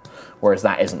with him, whereas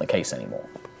that isn't the case anymore.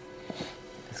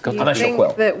 Unless you're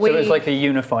Quill. So it's like a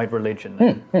unified religion.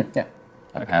 Then. Yeah.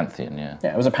 A pantheon, yeah.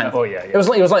 Yeah, it was a pantheon. Oh, yeah. It was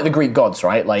like the Greek gods,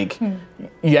 right? Like,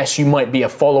 yes, you might be a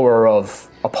follower of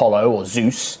Apollo or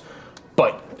Zeus,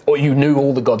 or you knew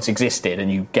all the gods existed and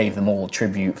you gave them all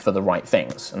tribute for the right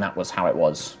things, and that was how it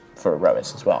was for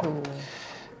Erois as well.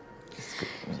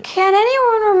 Can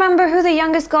anyone remember who the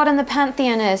youngest god in the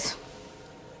pantheon is?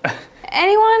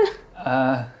 Anyone?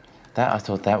 I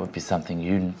thought that would be something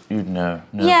you'd know.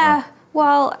 Yeah.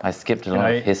 Well, I skipped a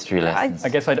lot of history lessons. I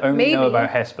guess I'd only know Maybe. about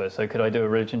Hesper, so could I do a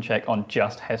religion check on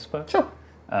just Hesper? Sure.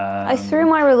 I threw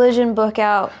my religion book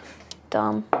out.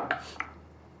 Dumb.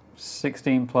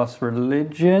 16 plus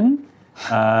religion.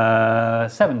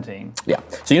 17. Yeah.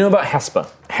 So you know about Hesper.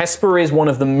 Hesper is one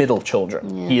of the middle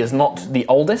children. Yeah. He is not the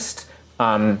oldest.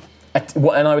 And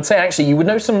I would say actually you would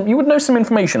know some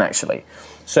information actually.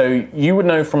 So you would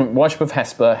know from worship of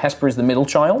Hesper. Hesper is the middle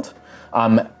child.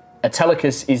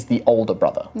 Atelicus is the older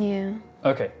brother. Yeah.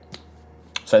 Okay.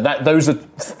 So those are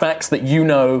facts that you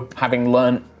know, having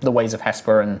learned the ways of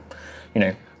Hesper and,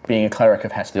 being a cleric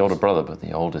of Hesper. The older brother, but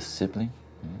the oldest sibling?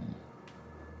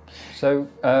 So,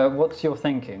 what's your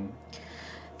thinking?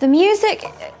 The music,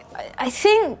 I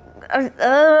think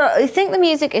the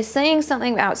music is saying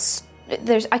something about.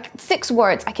 There's 6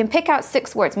 words. I can pick out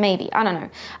 6 words, maybe. I don't know.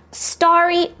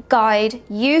 Starry, guide,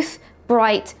 youth,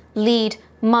 bright, lead,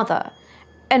 mother.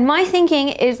 And my thinking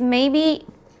is maybe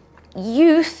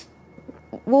youth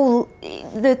will.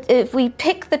 If we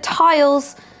pick the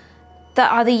tiles that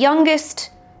are the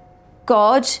youngest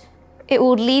god, it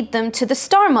will lead them to the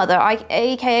Star Mother,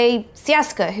 aka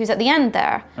Siaska, who's at the end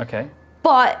there. Okay.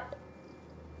 But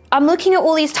I'm looking at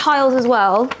all these tiles as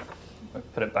well.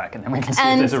 Put it back and then we can see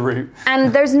if there's a route.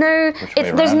 And there's no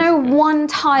there's no around? one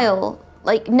tile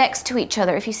like next to each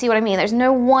other, if you see what I mean. There's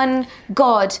no one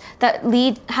god that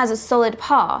has a solid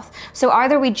path. So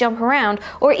either we jump around,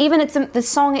 or even the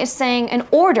song is saying an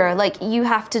order, like you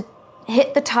have to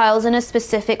hit the tiles in a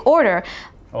specific order.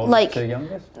 Oldest to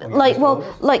youngest?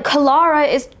 Like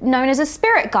Kalara is known as a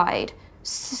spirit guide.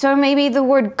 So maybe the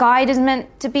word guide is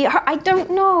meant to be her. I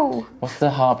don't know. What's the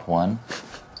harp one?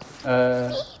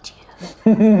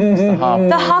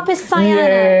 The harp is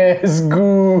Cyana. Yes,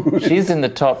 good. She's in the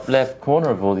top left corner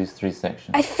of all these 3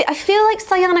 sections. I feel like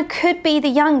Cyana could be the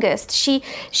youngest. She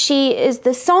is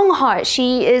the song heart.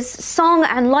 She is song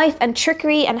and life and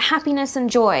trickery and happiness and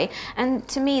joy. And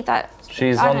to me, that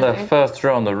She's I on don't the know. first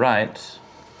row on the right.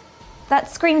 That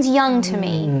screams young to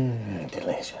me.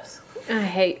 Delicious. I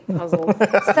hate puzzles.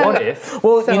 What if?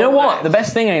 Well, So you know what? much. The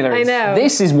best thing, Ayla, is I know.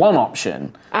 this is one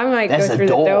option. I might There's go a through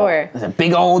door. the door. There's a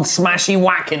big old smashy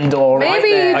whacking door right Maybe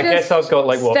there. you I guess I've got,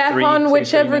 like, what, step 3 on to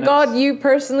whichever 3 god minutes? you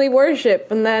personally worship,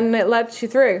 and then it lets you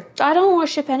through. I don't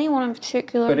worship anyone in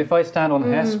particular. But if I stand on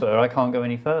Hesper, I can't go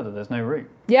any further. There's no route.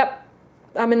 Yep,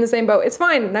 I'm in the same boat. It's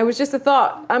fine. That was just a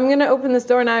thought. I'm gonna open this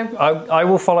door now. I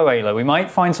will follow Ayla. We might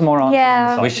find some more answers.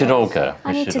 Yeah. inside. We should all go.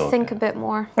 I need to think a bit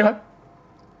more. Okay.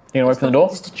 You gonna open the door?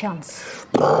 Just a chance.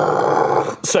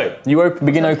 So, you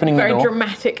begin opening the Very door.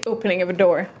 dramatic opening of a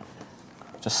door.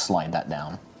 Just slide that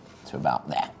down to about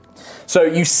there. So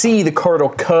you see the corridor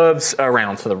curves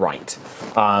around to the right.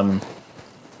 And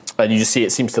you just see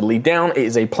it seems to lead down. It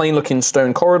is a plain-looking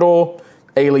stone corridor.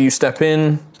 Ayla, you step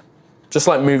in. Just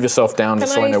move yourself down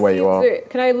just so I know where you are.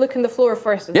 Can I look in the floor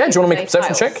first? Yeah, do you want to make a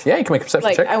perception check? Yeah, you can make a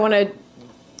perception check. I want to.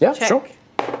 Yeah, check. sure.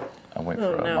 I'll wait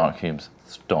for Mark Humes.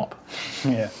 Stop.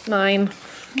 Yeah. 9.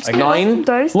 9.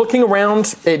 Looking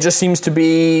around, it just seems to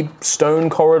be stone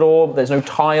corridor. There's no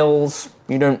tiles.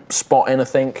 You don't spot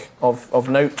anything of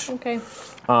note. Okay.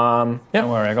 Don't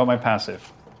worry, I got my passive.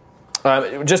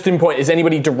 Just in point, is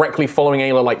anybody directly following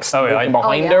Ayla, walking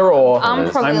behind her, or? I'm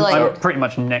probably I'm pretty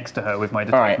much next to her with my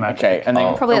detect magic. Okay, and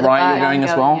then Probably at the Orion, back. you're going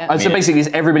as I'm well? going, yeah. So basically, is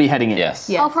everybody heading in? Yes.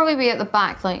 I'll probably be at the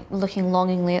back, looking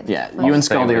longingly at the Yeah, you and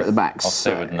Scaldi are at the back. I'll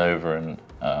stay with Nova and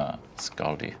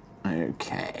Scaldi.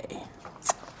 Okay.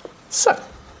 So,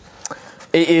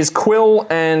 it is Quill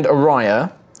and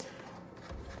Araya.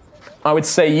 I would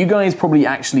say you guys probably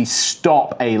actually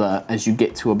stop Ayla as you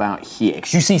get to about here,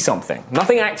 because you see something.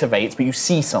 Nothing activates, but you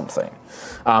see something.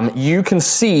 You can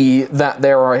see that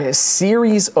there are a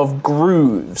series of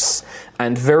grooves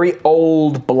and very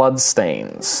old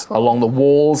bloodstains along the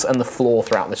walls and the floor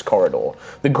throughout this corridor.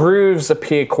 The grooves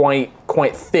appear quite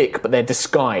thick, but they're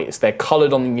disguised. They're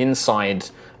coloured on the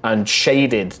inside and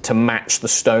shaded to match the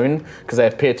stone, because they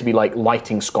appear to be like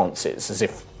lighting sconces, as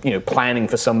if planning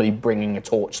for somebody bringing a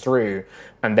torch through,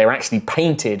 and they're actually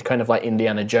painted kind of like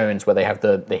Indiana Jones, where they have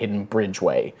the hidden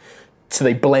bridgeway, so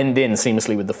they blend in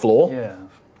seamlessly with the floor. Yeah.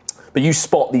 But you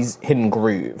spot these hidden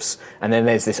grooves, and then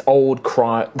there's this old,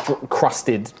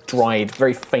 crusted, dried,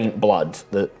 very faint blood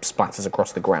that splatters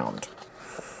across the ground.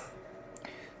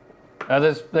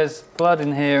 There's blood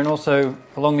in here, and also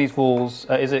along these walls.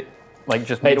 Is it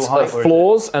just middle It's height?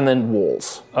 floors and then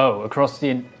walls. Oh, across the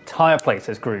entire place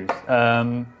there's grooves.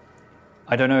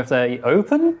 I don't know if they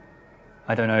open.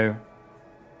 I don't know.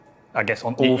 I guess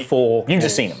on all four. You've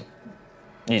just seen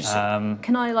them.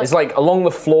 Can I It's along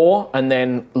the floor and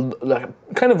then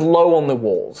kind of low on the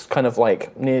walls, kind of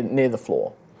near the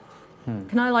floor.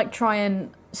 Can I try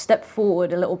and step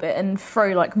forward a little bit and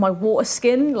throw my water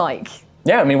skin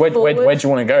Yeah, I mean, where do you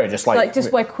want to go? Just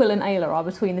just where Quill and Ayla are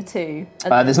between the two.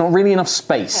 There's not really enough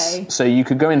space, Okay. so you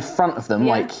could go in front of them,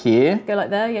 here. Go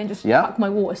there, and just tuck my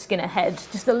water skin ahead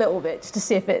just a little bit, just to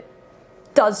see if it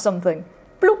does something.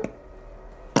 Bloop.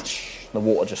 The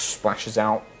water just splashes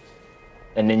out,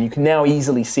 and then you can now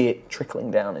easily see it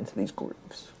trickling down into these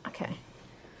grooves. Okay.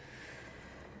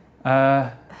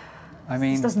 I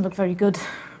mean, This doesn't look very good.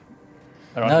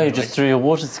 No, you just threw your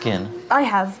water skin. I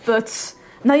have, but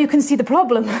now you can see the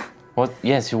problem. What?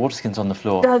 Yes, your water skin's on the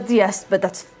floor. Yes, but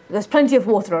there's plenty of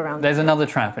water around. There's another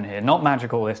trap in here. Not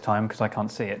magical this time because I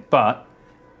can't see it, but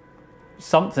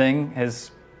something has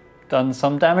done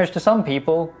some damage to some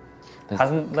people.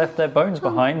 Hasn't left their bones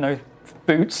behind. No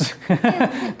boots.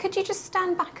 Could you just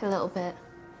stand back a little bit?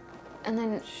 And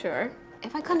then... Sure.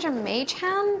 If I conjure Mage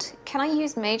Hand, can I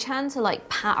use Mage Hand to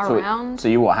pat around? So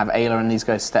you have Ayla and these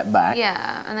guys step back?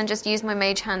 Yeah, and then just use my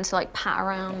Mage Hand to pat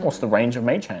around. What's the range of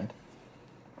Mage Hand?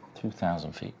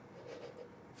 2,000 feet.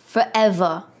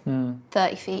 Forever.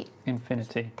 30 feet.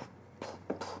 Infinity.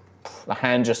 The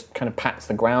hand just kind of pats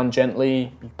the ground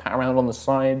gently. You pat around on the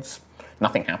sides.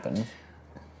 Nothing happens.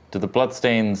 Do the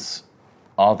bloodstains,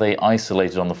 are they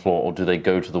isolated on the floor or do they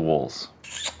go to the walls?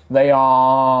 They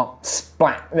are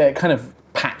they're kind of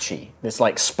patchy. There's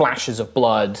splashes of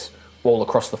blood all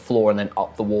across the floor and then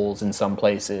up the walls in some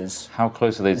places. How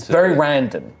close are they to Very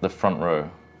random. the front row?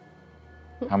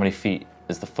 How many feet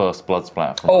is the first blood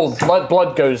splat from us?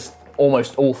 Blood goes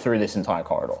almost all through this entire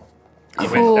corridor. Where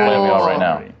we are right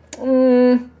now.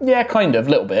 Yeah, kind of, a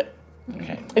little bit.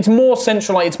 Okay. It's more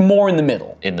centralized, it's more in the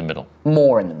middle. In the middle.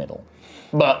 More in the middle.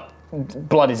 But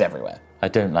blood is everywhere. I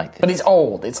don't like this. But it's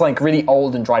old. It's really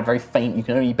old and dried, very faint. You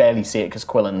can only barely see it because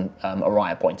Quill and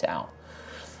Araya point it out.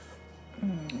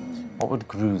 What would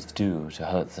grooves do to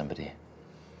hurt somebody?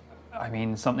 I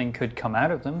mean, something could come out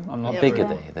of them. I'm not How big sure.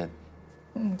 are they?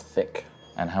 They're... Thick.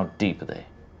 And how deep are they?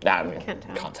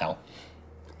 Can't tell.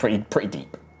 Pretty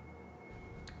deep.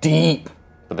 Deep.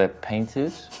 But they're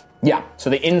painted? Yeah,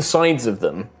 so the insides of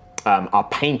them are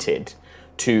painted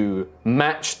to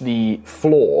match the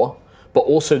floor, but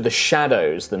also the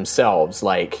shadows themselves.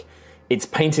 It's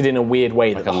painted in a weird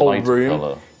way that the whole room.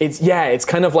 Color. It's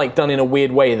kind of done in a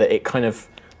weird way that it kind of.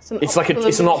 It's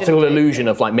an optical illusion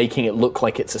of making it look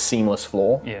like it's a seamless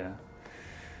floor. Yeah.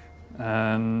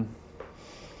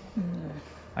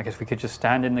 I guess we could just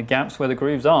stand in the gaps where the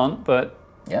grooves aren't, but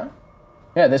Yeah,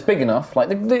 there's big enough.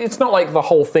 It's not like the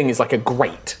whole thing is like a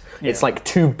grate. It's like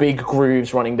 2 big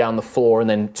grooves running down the floor and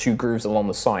then 2 grooves along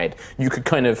the side. You could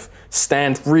kind of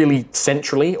stand really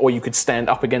centrally, or you could stand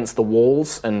up against the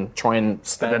walls and try and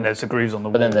stand. But then there's the grooves on the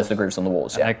walls. But then there's the grooves on the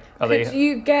walls, yeah. Could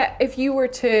you get, if you were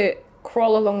to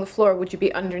crawl along the floor, would you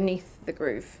be underneath the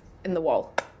groove in the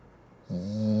wall?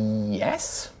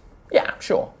 Yes. Yeah,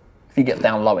 sure. If you get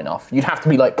down low enough. You'd have to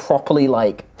be like properly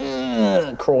like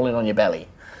crawling on your belly.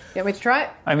 You want me to try it?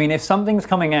 I mean, if something's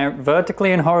coming out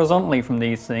vertically and horizontally from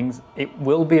these things, it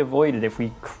will be avoided if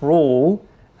we crawl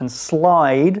and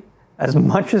slide as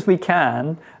much as we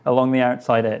can along the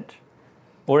outside edge.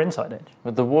 Or inside edge.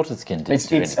 But the water skin didn't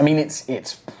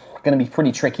It's going to be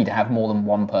pretty tricky to have more than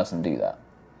one person do that.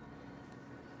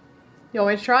 You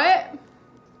want me to try it?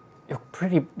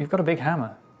 You've got a big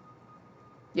hammer.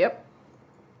 Yep.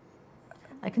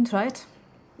 I can try it.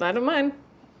 I don't mind.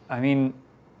 I mean,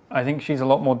 I think she's a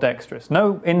lot more dexterous.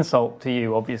 No insult to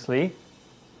you, obviously,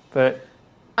 but...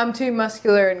 I'm too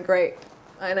muscular and great.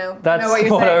 I know. That's I know what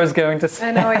you're what saying. I was going to say.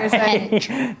 I know what you're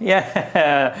saying.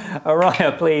 Yeah.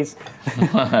 Araya, please.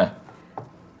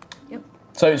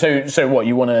 So what,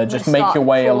 you want to just make Start your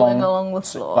way crawling along the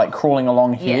floor. like crawling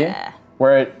along here? Yeah.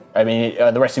 Where, I mean,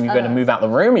 are the rest of you going to move out the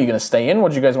room? Are you going to stay in?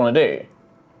 What do you guys want to do?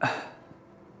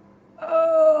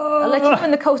 I'll let you know when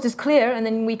the coast is clear, and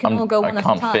then we can all go one at a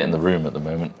time. I can't fit in the room at the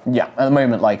moment. Yeah, at the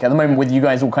moment with you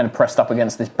guys all kind of pressed up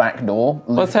against this back door,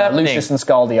 What's happening? Lucius and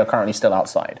Scaldi are currently still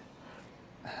outside.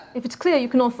 If it's clear, you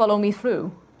can all follow me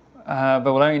through. But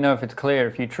we'll only know if it's clear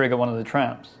if you trigger one of the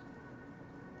traps.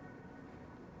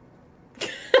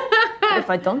 But if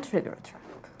I don't trigger a trap,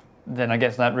 Then I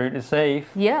guess that route is safe.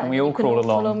 yeah, And we all you can crawl all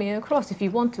along. follow me across if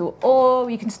you want to, or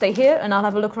you can stay here and I'll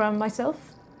have a look around myself.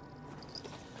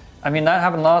 I mean, that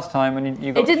happened last time when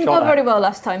you got It didn't shot go at. very well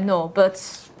last time, no, but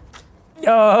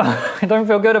I don't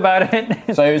feel good about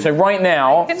it. So right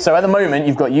now, so at the moment,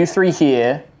 you've got you 3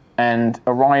 here, and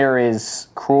Araya is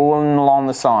crawling along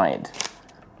the side.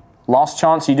 Last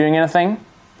chance, are you doing anything?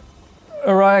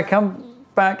 Araya, come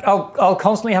back. I'll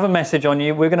constantly have a message on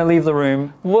you. We're going to leave the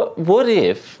room. What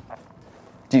if...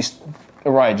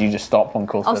 Araya, do you just stop on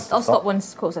course? I'll stop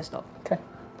once Corsair stop. Okay.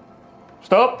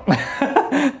 Stop.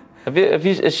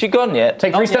 Has she gone yet?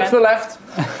 Take 3 steps to the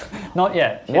left. Not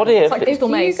yet. What if... It's like Crystal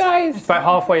You Maze. guys... It's about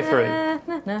halfway through.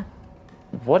 Nah.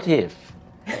 What if,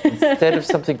 instead of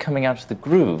something coming out of the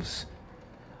grooves,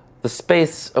 the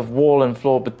space of wall and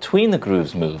floor between the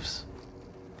grooves moves?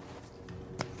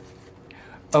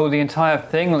 Oh, the entire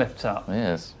thing lifts up.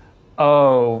 Yes.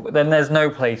 Oh, then there's no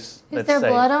place Is that's there safe.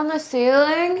 blood on the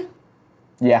ceiling?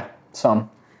 Yeah, some.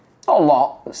 Not a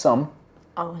lot, but some.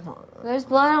 Oh, no. There's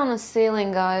blood on the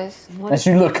ceiling, guys. As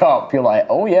you look up, you're like,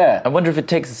 oh yeah. I wonder if it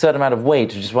takes a certain amount of weight,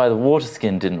 which is why the water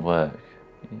skin didn't work.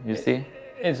 You see?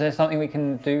 Is there something we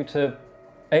can do to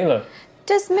Ayla?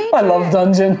 Does major, I love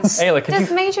dungeons. Ayla, could does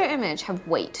you... major image have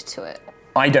weight to it?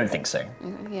 I don't think so.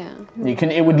 Yeah.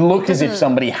 It would look as if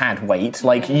somebody had weight.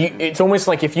 Like it's almost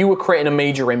like if you were creating a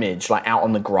major image, like out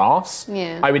on the grass.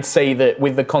 Yeah. I would say that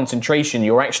with the concentration,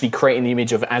 you're actually creating the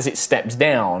image of as it steps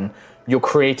down. You're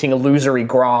creating illusory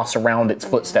grass around its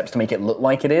footsteps to make it look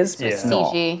like it is. But it's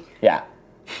not. CG, Yeah.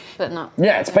 but not.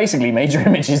 Yeah, it's basically major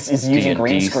images is using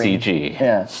green screen. CG.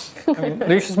 Yeah.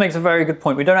 Lucius makes a very good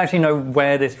point. We don't actually know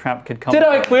where this trap could come Did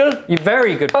from. I, Quill? You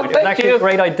very good point. It was thank actually you. a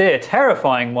great idea.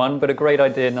 Terrifying one, but a great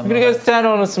idea I'm gonna nonetheless. go stand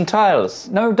on some tiles.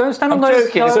 No, don't stand on I'm those.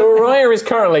 joking. No. So Araya is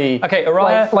currently Okay,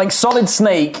 Araya. like solid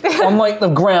snake on like the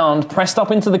ground, pressed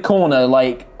up into the corner,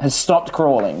 like has stopped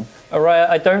crawling. Araya,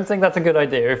 I don't think that's a good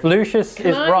idea. If Lucius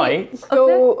is right,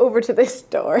 Go over to this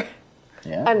door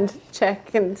Yeah. and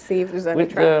check and see if there's any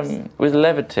With traps. with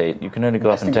levitate, you can only go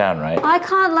up and down, right? I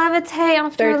can't levitate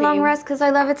after a long 13. rest because I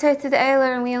levitated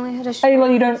Ayla and we only had a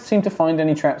Ayla, you don't seem to find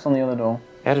any traps on the other door.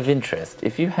 Out of interest,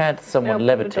 if you had someone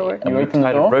Open the door. levitate and You we open the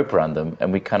tied a door? rope around them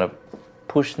and we kind of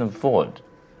push them forward,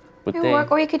 would It they? work,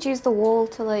 or you could use the wall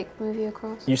to like move you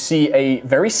across. You see a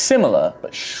very similar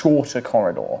but shorter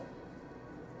corridor.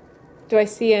 Do I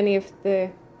see any of the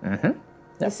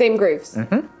same grooves?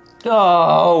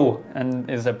 oh, and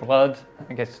is there blood?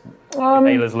 I guess if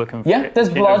Ayla's looking for Yeah, it. there's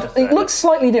she blood. noticed It that. looks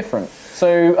slightly different.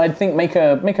 So I think make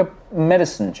a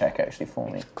medicine check actually for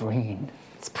me. green.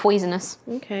 It's poisonous.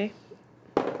 Okay.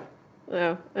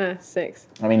 Oh, 6.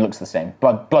 I mean, it looks the same.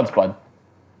 Blood's blood.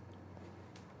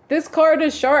 This card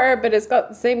is shorter, but it's got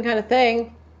the same kind of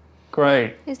thing.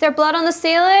 Great. Is there blood on the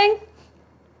ceiling?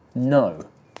 No.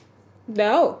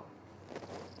 No.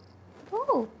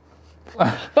 Oh.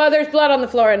 But there's blood on the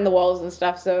floor and the walls and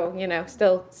stuff, so, you know,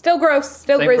 still gross,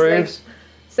 still Same grisly. grooves?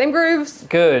 Same grooves.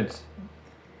 Good.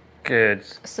 Good.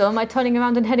 So am I turning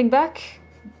around and heading back?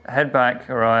 Head back,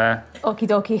 Araya. Okie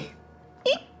dokie.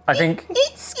 I think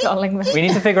Sculling them. we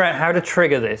need to figure out how to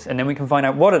trigger this, and then we can find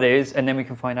out what it is, and then we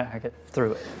can find out how to get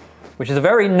through it. Which is a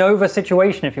very Nova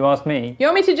situation, if you ask me. You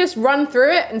want me to just run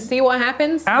through it and see what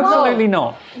happens? Absolutely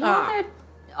not. While they're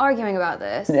arguing about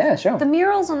this, Yeah, sure. the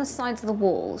murals on the sides of the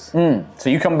walls, So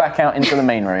you come back out into the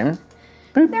main room.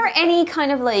 are there any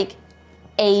kind of like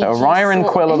age? So Araya and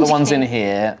Quill are the ones in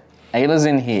here. Ayla's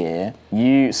in here.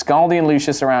 Scaldi and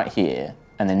Lucius are out here.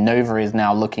 And then Nova is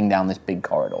now looking down this big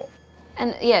corridor.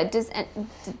 And yeah,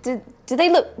 do they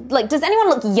look like? Does anyone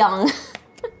look young?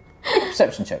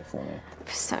 Perception check for me.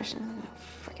 Perception.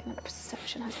 Freaking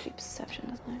perception has to be perception,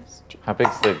 doesn't it? Stupid. How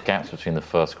big's the gaps between the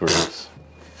first grooves?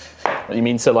 What you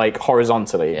mean, so like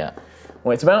horizontally? Yeah.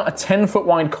 Well, it's about a 10-foot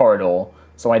wide corridor.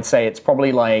 So I'd say it's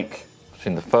probably like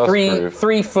Between the first groove.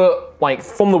 3 foot, like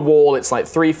from the wall, it's like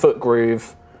 3 foot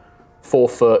groove, 4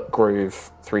 foot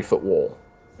groove, 3 foot wall.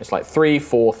 It's like 3,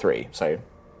 4, 3. So,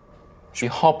 You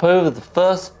hop over the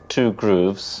first 2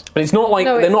 grooves. but it's not like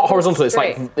No, they're it's not horizontal. It's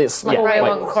straight. like it's Like yeah, right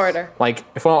like, along the corridor. Like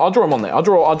if I'll draw them on there. I'll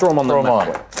draw them on the Draw 'em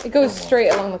map. on. It goes straight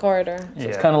along the corridor. Yeah.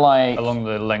 It's kind of like along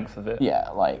the length of it. yeah,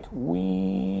 like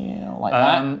like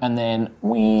that, and then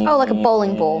Oh, like a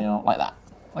bowling ball. like that,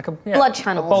 Like a Blood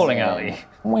channels. A bowling alley.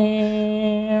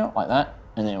 like that,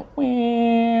 and then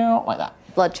like that.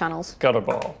 Blood channels. Gutter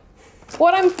ball.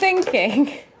 What I'm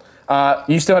thinking.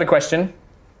 You still had a question.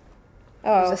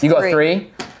 Oh, You got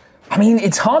 3. I mean,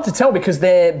 it's hard to tell because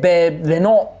they're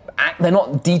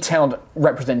not detailed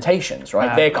representations,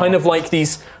 right? They're kind of like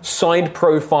these side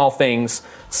profile things.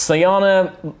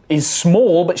 Sayana is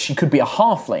small, but she could be a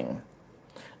halfling.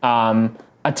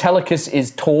 Atelicus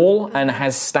is tall and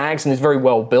has stags and is very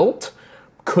well built.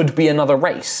 Could be another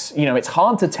race. You know, it's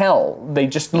hard to tell. They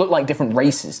just look like different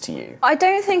races to you. I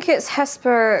don't think it's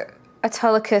Hesper,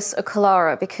 Atelicus, or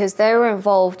Kalara because they were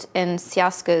involved in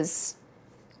the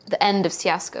end of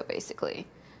Siaska, basically.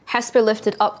 Hesper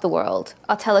lifted up the world,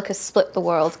 Atelicus split the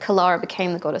world, Kalara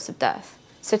became the goddess of death.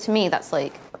 So to me, that's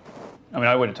like I mean,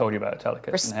 I would have told you about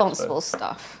Telecus. responsible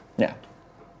stuff. Yeah.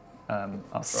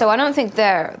 So I don't think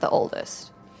they're the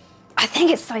oldest. I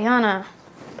think it's Sayana.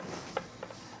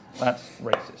 That's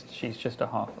racist. She's just a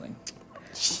halfling.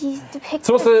 She's depicted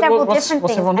So what's as the- several what's- different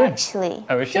what's things, everyone doing? actually.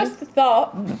 Oh, is she? just a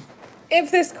thought.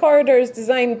 If this corridor is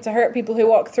designed to hurt people who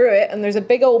walk through it, and there's a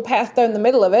big old path down the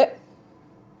middle of it,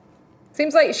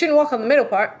 seems like you shouldn't walk on the middle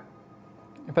part.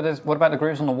 But what about the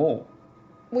grooves on the wall?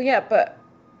 Well, yeah, but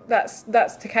that's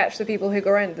to catch the people who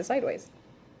go around the sideways.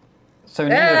 So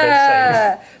neither of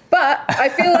us safe. But I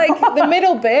feel like the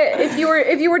middle bit. If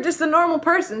you were just a normal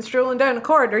person strolling down a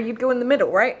corridor, you'd go in the middle,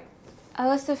 right? I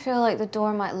also feel like the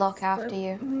door might lock after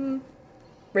you.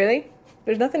 Really?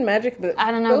 There's nothing magic about.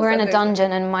 I don't know, we're in a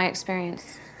dungeon in my experience.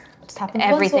 Just happened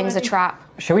Everything's a once trap.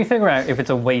 Shall we figure out if it's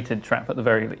a weighted trap at the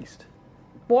very least?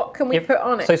 What can we put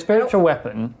on it? So spiritual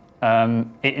weapon,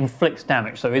 it inflicts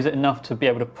damage. So is it enough to be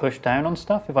able to push down on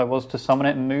stuff if I was to summon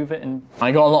it and move it? And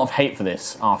I got a lot of hate for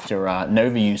this after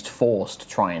Nova used force to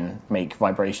try and make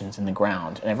vibrations in the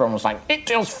ground, and everyone was like, "It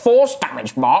deals force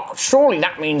damage, Mark. Surely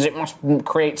that means it must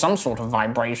create some sort of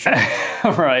vibration."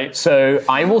 right. So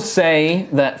I will say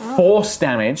that force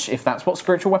damage, if that's what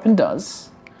spiritual weapon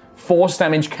does, force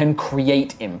damage can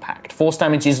create impact. Force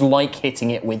damage is like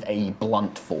hitting it with a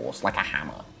blunt force, like a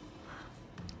hammer.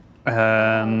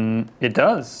 It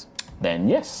does. Then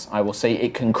yes, I will say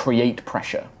it can create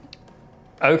pressure.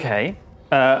 Okay.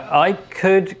 I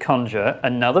could conjure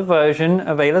another version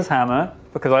of Ayla's hammer,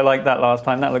 because I liked that last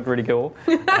time. That looked really cool.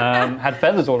 Had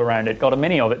feathers all around it. Got a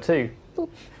mini of it too.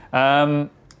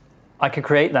 I could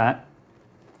create that,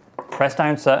 press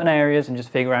down certain areas, and just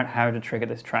figure out how to trigger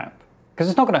this trap. Because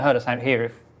it's not going to hurt us out here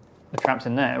if the trap's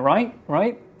in there, right?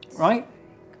 Right? Right?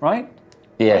 Right?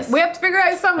 Yes. we have to figure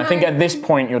out somehow. I think at this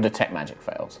point your detect magic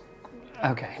fails.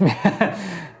 Okay.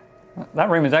 That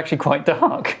room is actually quite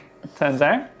dark, turns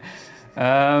out.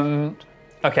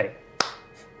 Okay.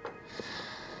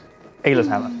 Ayla's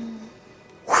hammer.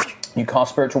 You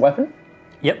cast spiritual weapon,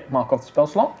 Yep. mark off the spell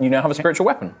slot. You now have a spiritual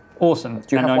weapon. Awesome.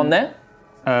 Do you have one there?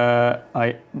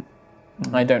 I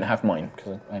I don't have mine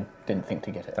because I didn't think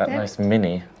to get it. That nice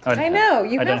mini. I know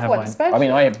you I don't have have one mine. special. I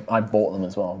mean, I bought them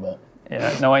as well, but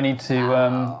Yeah, no, I need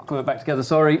to glue it back together.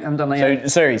 Sorry, I haven't done that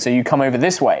yet. so you come over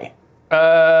this way.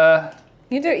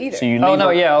 You do it either. So you leave. Oh no,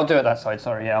 yeah, I'll do it that side.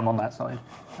 Sorry, yeah, I'm on that side.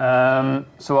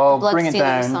 So I'll Blood bring it ceiling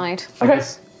down. side. I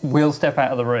guess we'll step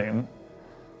out of the room.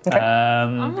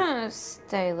 I'm gonna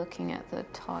stay looking at the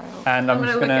tiles. And I'm I'm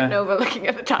just gonna look at gonna Nova looking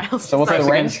at the tiles. So what's press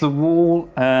the against range? the wall,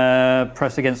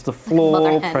 press against the floor,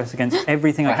 Motherhead. press against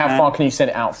everything I How can. far can you set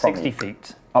it out from? 60 you?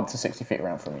 feet. Up to 60 feet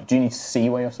around from you. Do you need to see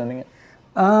where you're sending it?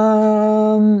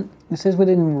 This is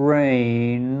within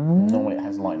range. Normally it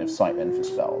has line of sight then for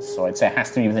spells, so I'd say it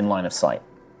has to be within line of sight.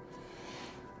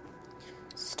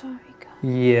 Starry God.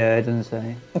 Yeah, it doesn't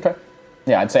say. Okay.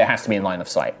 Yeah, I'd say it has to be in line of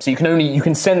sight. So you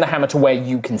can send the hammer to where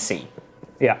you can see.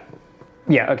 Yeah.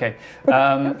 Yeah. Okay.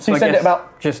 So you send it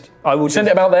about. I will send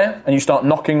it about there, and you start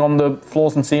knocking on the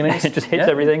floors and ceilings. It just hits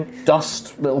everything.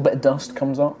 Dust, a little bit of dust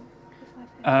comes up.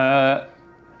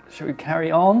 Should we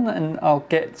carry on, and I'll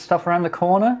get stuff around the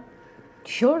corner?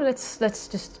 Sure, let's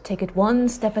just take it one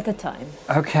step at a time.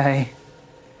 Okay.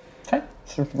 Okay.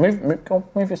 So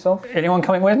move yourself. Anyone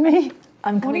coming with me?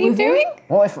 I'm What are coming you with doing?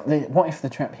 What if the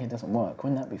trap here doesn't work?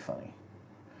 Wouldn't that be funny?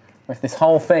 What if this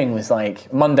whole thing was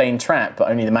like mundane trap, but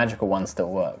only the magical ones still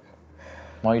work?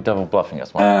 Why are you double bluffing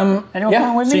us? Anyone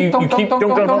coming with So me? you keep donk,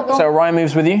 donk, donk. So Orion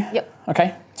moves with you? Yep.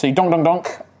 Okay. So you donk, donk, donk.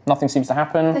 Nothing seems to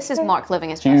happen. This is Mark living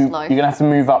his You're best life. going to have to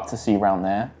move up to see round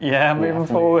there. Yeah, moving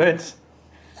forward.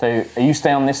 So you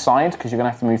stay on this side, because you're going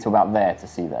to have to move to about there to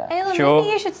see there. Ayla, Sure.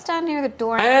 maybe you should stand near the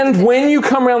door. And when you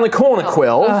come around the corner,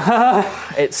 Quill,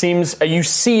 it seems you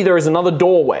see there is another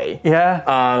doorway. Yeah.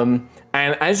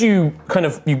 And as you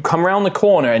come around the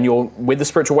corner and you're with the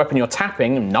spiritual weapon, you're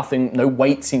tapping, and no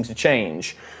weight seems to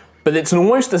change. But it's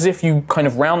almost as if you kind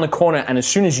of round the corner, and as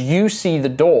soon as you see the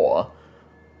door,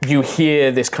 you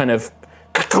hear this kind of.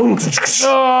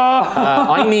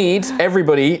 I need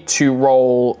everybody to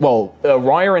roll. Well,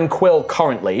 Raya and Quill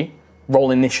currently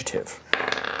roll initiative.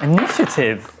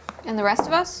 Initiative. And the rest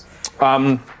of us?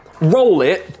 Roll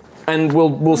it, and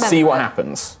we'll see what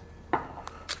happens.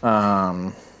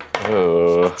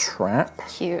 Trap.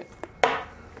 Cute.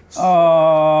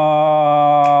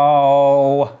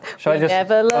 Oh. Should I just?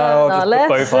 Never learn I'll our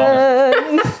just put both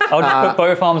arms. I'll just put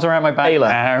both arms around my back Ayla.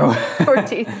 now.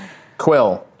 40.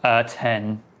 Quill.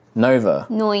 10. Nova.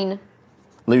 9.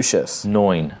 Lucius.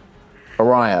 9.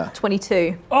 Araya.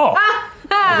 22. Oh.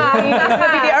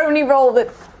 That's maybe the only roll that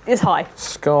is high.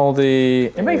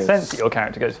 Scaldy. It makes sense that your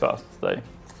character goes fast, though.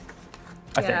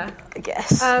 I Yeah. think. I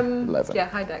guess. 11. Yeah,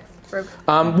 high dex. Rogue.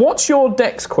 What's your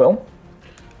dex, Quill?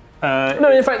 No,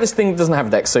 in fact, this thing doesn't have a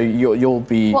dex, so you'll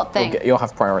be. What thing? You'll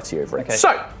have priority over it. Okay.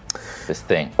 So, This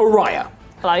thing. Araya,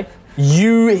 Hello.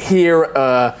 you hear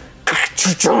a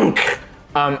chunk,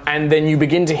 and then you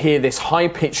begin to hear this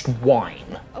high-pitched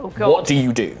whine. Oh, God. What do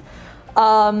you do?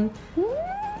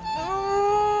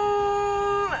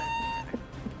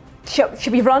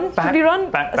 Should we run? Should we run?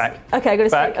 Back. Okay,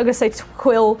 I'm gonna say to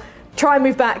Quill, try and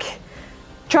move back.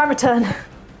 Try and return.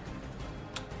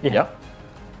 Yeah.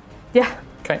 Yeah.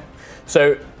 Okay.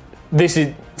 So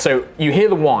you hear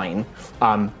the whine.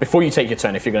 Before you take your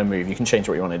turn, if you're going to move, you can change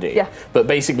what you want to do. Yeah. But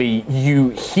basically, you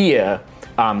hear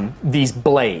these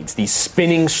blades, these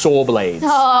spinning saw blades,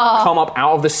 come up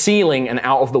out of the ceiling and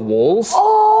out of the walls.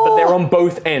 But they're on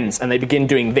both ends, and they begin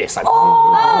doing this. Like,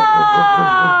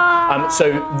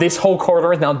 so this whole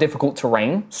corridor is now difficult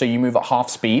terrain. So you move at half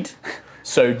speed.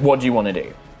 So what do you want to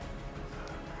do?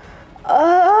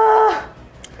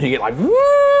 You get like.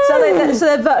 So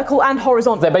they're vertical and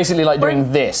horizontal. They're basically like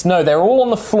doing this. No, they're all on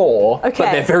the floor, but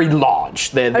Okay. they're very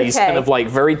large. They're these Okay. kind of like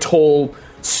very tall,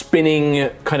 spinning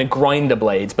kind of grinder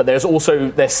blades, but they're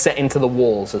set into the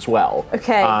walls as well.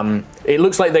 Okay. It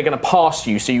looks like they're going to pass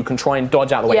you, so you can try and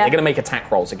dodge out of the way. Yeah. They're going to make attack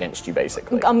rolls against you,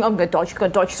 basically. I'm gonna dodge.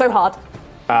 Gonna dodge so hard.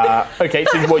 Okay,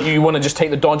 so what, you want to just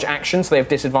take the dodge action, so they have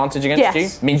disadvantage against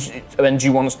Yes. you? Then do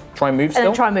you want to try and move still?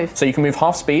 then try and move. So you can move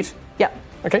half speed. Yep.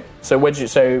 Okay, so what's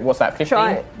that, 15?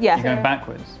 Try. Yeah. You're going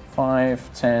backwards.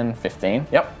 5, 10, 15.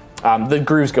 Yep. The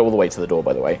grooves go all the way to the door,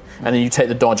 by the way. And then you take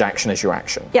the dodge action as your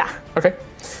action. Yeah. Okay.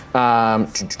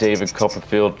 David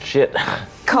Copperfield shit.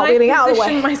 Cartwheeling out of the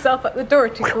position way. myself at the door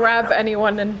to grab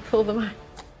anyone and pull them out.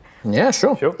 Yeah,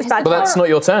 sure. It's bad But that's not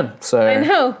your turn. So. I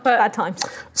know, but bad times.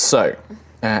 So,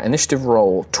 initiative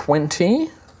roll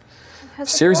 20. A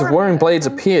series of whirring blades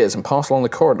appears and pass along the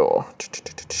corridor.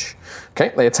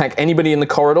 Okay, they attack anybody in the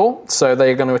corridor. So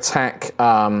they're going to attack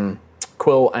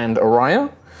Quill and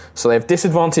Araya. So they have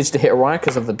disadvantage to hit Araya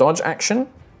because of the dodge action.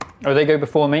 Oh, they go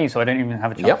before me, so I don't even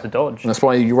have a chance to dodge. And that's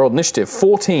why you rolled initiative.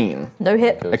 14. No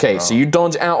hit. Okay, so you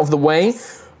dodge out of the way.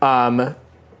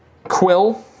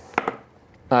 Quill,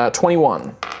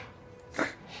 21.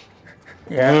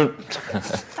 Yeah.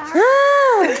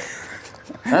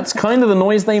 That's kind of the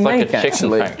noise they Like make, a chicken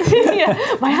actually. factory.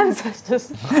 Yeah, my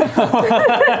ancestors. You're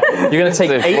going to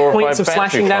take It's a 8 4 or points 5 of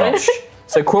slashing factory damage.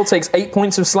 So Quill takes 8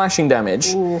 points of slashing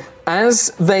damage. Ooh. As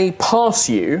they pass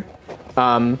you,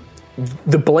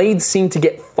 the blades seem to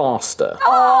get faster.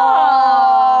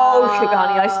 Oh, sugar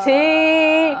honey iced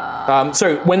tea.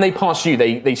 So when they pass you,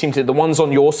 they seem to. The ones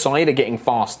on your side are getting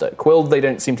faster. Quill, they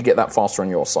don't seem to get that faster on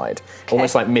your side.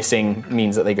 Almost like missing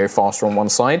means that they go faster on one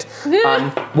side.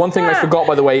 One thing I forgot,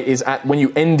 by the way, is when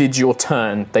you ended your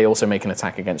turn, they also make an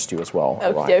attack against you as well.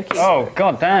 Okey dokey. Oh,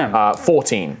 god damn.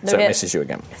 14, so hit. it misses you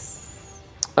again.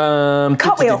 So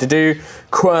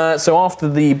after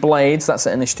the blades, that's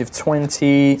at initiative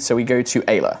 20. So we go to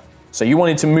Ayla. So you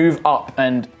wanted to move up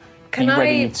and be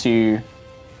ready to.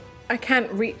 I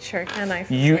can't reach her, can I?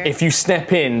 If you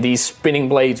step in, these spinning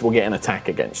blades will get an attack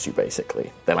against you.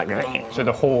 Basically, they're like. So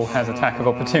the hall has attack of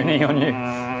opportunity on you.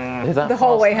 The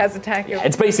hallway has attack.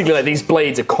 It's basically like these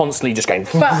blades are constantly just going,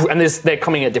 and they're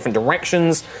coming at different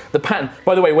directions. The pattern.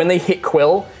 By the way, when they hit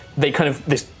Quill, they kind of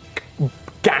this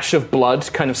gash of blood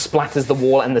kind of splatters the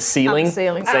wall and the ceiling. And the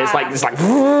ceiling. So it's like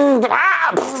Oh,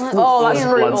 that's blood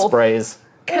brutal. sprays.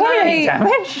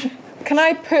 Can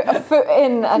I put a foot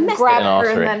in and grab her and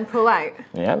artery. then pull out?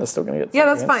 Yeah, they're still going to get. Yeah,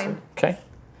 that's against fine. them.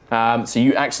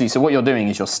 Okay. So what you're doing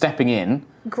is you're stepping in,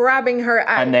 Grabbing her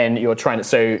out. and then you're trying to.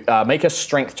 So make a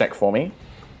strength check for me,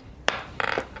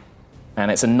 and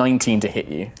it's a 19 to hit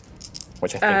you,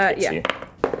 which I think hits you.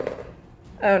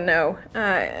 Oh no.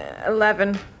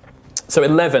 11. So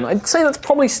 11, I'd say that's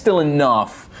probably still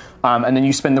enough. And then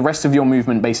you spend the rest of your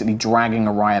movement basically dragging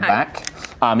Araya back.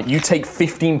 You take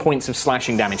 15 points of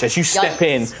slashing damage. As you step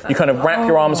in, you kind of wrap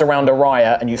your arms around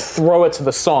Araya and you throw her to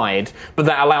the side, but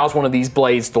that allows one of these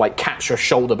blades to like catch your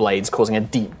shoulder blades, causing a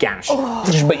deep gash.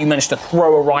 But you manage to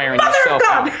throw Araya and yourself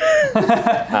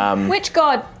out. Which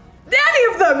god?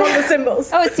 Any of them on the symbols.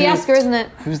 Oh, it's the Yasker, isn't it?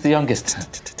 Who's the youngest?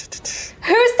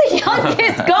 Who's the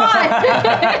youngest god?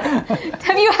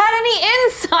 Have you had any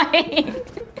insight?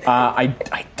 I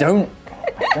don't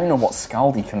know what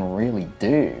Scaldi can really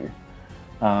do.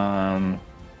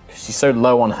 She's so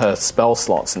low on her spell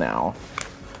slots now.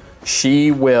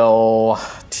 She will.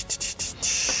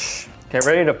 Get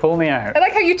ready to pull me out. I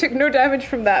like how you took no damage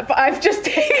from that, but I've just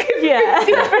taken.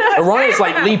 Araya's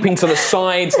like leaping to the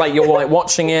sides, like you're like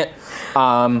watching it.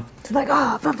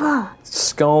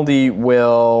 Scaldi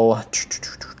will.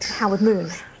 Howard Moon.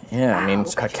 Yeah, I mean,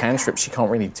 her cantrip, she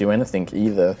can't really do anything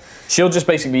either. She'll just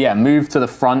basically, move to the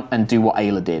front and do what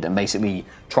Ayla did, and basically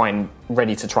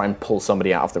ready to try and pull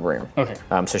somebody out of the room. Okay.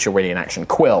 So she'll ready in action.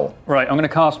 Quill. Right, I'm going to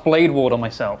cast Blade Ward on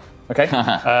myself. Okay.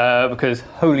 Because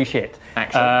holy shit.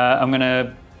 Action. I'm going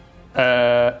to.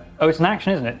 It's an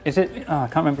action, isn't it? Is it? Oh, I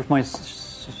can't remember if my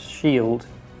shield.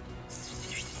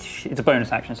 It's a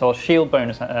bonus action, so I'll shield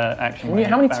bonus action.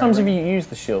 How many times have you used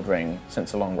the shield ring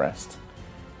since a long rest?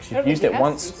 You've used it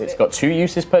once. It's got 2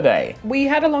 uses per day. We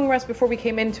had a long rest before we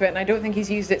came into it, and I don't think he's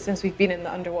used it since we've been in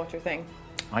the underwater thing.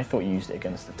 I thought you used it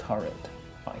against the turret.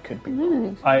 I could be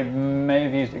wrong. I may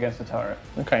have used it against the turret.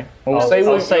 Okay. Well, I'll say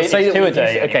it's 2 a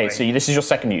day. Okay, Anyway. so this is your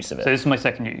second use of it. So this is my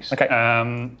second use. Okay.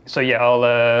 I'll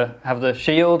have the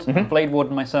shield, Blade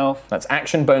Ward myself. That's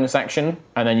action, bonus action,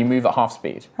 and then you move at half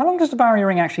speed. How long does the barrier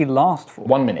ring actually last for?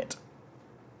 1 minute.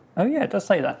 Oh yeah, it does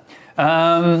say that.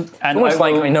 And Almost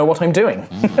like I know what I'm doing.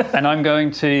 And I'm going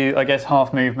to, I guess,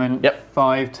 half movement. Yep.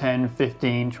 5, 10,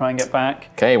 15, try and get back.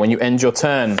 Okay, when you end your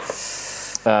turn,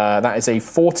 that is a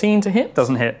 14 to hit.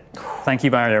 Doesn't hit. Thank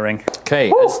you, barrier ring.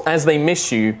 Okay, as they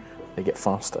miss you, they get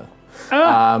faster.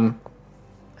 At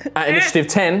initiative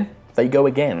 10, they go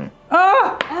again.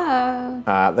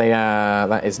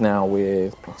 That is now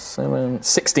with +7,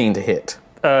 16 to hit.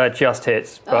 Just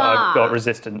hits, but I've got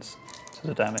resistance to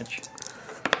the damage.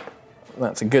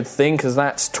 That's a good thing, because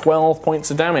that's 12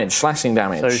 points of damage, slashing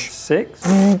damage. So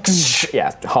 6?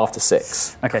 Yeah, half to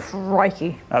 6. Okay,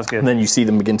 Crikey. that's good. And then you see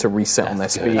them begin to reset on their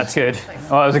speed. That's good.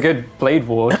 Oh, that was a good Blade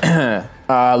Ward.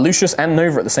 Lucius and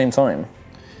Nova at the same time.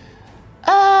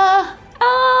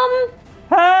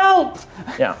 Help!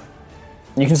 Yeah.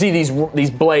 You can see these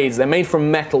blades, they're made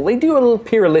from metal. They do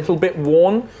appear a little bit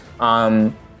worn.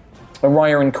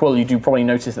 Araya and Quill, you do probably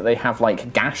notice that they have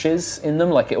like gashes in them,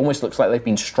 like it almost looks like they've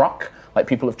been struck, like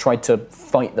people have tried to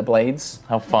fight the blades.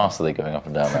 How fast are they going up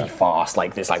and down Pretty there? fast,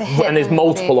 like there's and there's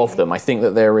multiple of them. I think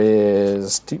that there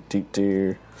is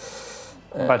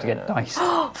About to get diced.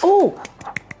 Oh,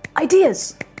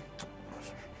 ideas.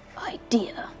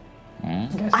 Idea.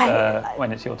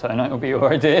 When it's your turn, it will be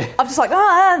your idea. I'm just like,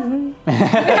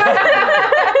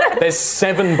 There's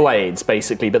 7 blades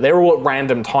basically, but they're all at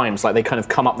random times. Like they kind of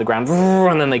come up the ground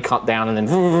and then they cut down and then.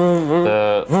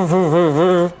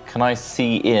 Can I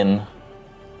see in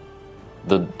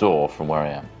the door from where I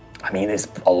am? I mean, there's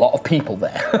a lot of people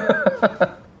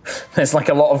there. There's like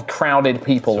a lot of crowded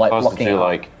people like If I was to blocking do up.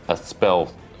 like a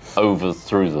spell over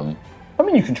through them, I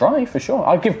mean, you can try for sure.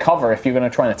 I'll give cover if you're going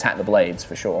to try and attack the blades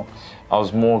for sure. I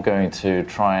was more going to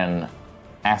try and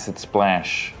acid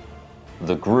splash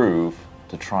the groove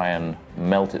to try and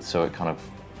melt it so it kind of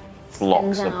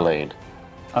blocks the out. blade.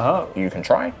 Oh, you can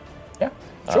try. Yeah,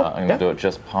 sure. I'm going to do it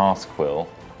just past Quill.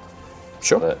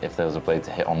 Sure. But if there was a blade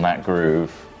to hit on that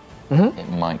groove, it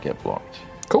might get blocked.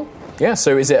 Cool. Yeah,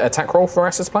 so is it attack roll for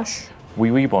Acid Splash?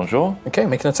 Oui, bonjour. Okay,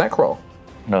 make an attack roll.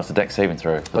 No, it's a dex saving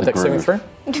throw. For A the dex saving groove. throw?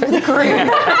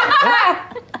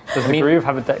 Does the groove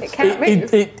have a dex?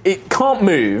 It can't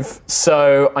move,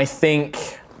 so I think...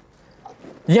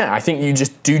 Yeah, I think you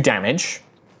just do damage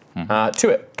to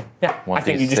it. Yeah, I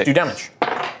think you just do damage.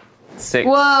 6.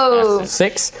 Whoa.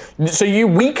 acid. 6. So you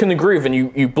weaken the groove and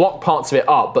you block parts of it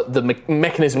up, but the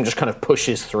mechanism just kind of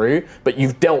pushes through, but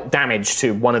you've dealt damage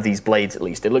to one of these blades at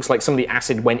least. It looks like some of the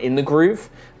acid went in the groove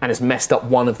and has messed up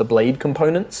one of the blade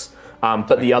components,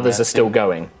 but the others are still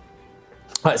going.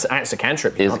 It's a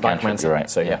cantrip. It is a cantrip, you're right.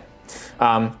 So yeah.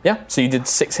 So you did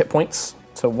 6 hit points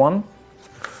to 1.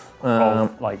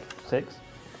 Of, like, 6?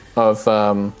 Of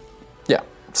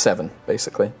 7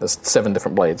 basically. There's 7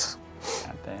 different blades.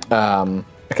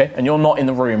 Okay, and you're not in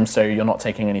the room, so you're not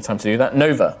taking any time to do that.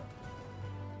 Nova.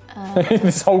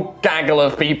 This whole gaggle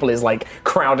of people is like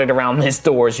crowded around this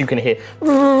door, as you can hear.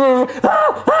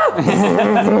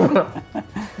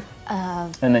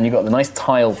 And then you've got the nice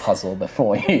tile puzzle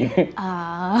before you. Go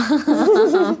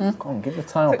on, give the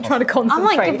tile puzzle. Trying to I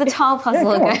concentrate. might give the tile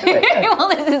puzzle a go while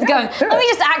this is going. Let me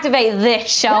just activate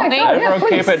this, shall we? Everyone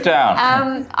keep it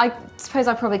down. I suppose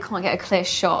I probably can't get a clear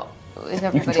shot with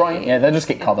everybody. You can try. Yeah, they'll just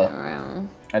get cover, around.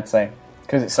 I'd say,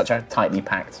 because it's such a tightly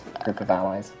packed group of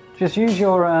allies. Just use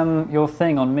your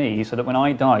thing on me so that when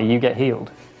I die, you get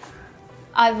healed.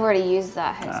 I've already used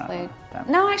that Hexblade.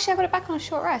 No, actually, I got it back on a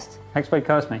short rest. Hexblade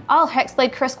curse me. I'll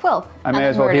Hexblade Chris Quill. I may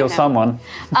as well heal someone.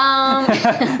 Ow.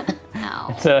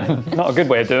 It's not a good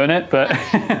way of doing it, but...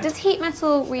 Does heat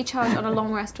metal recharge on a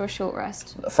long rest or a short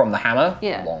rest? From the hammer?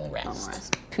 Yeah. Long rest. Long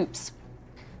rest. Poops.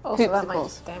 Also, that might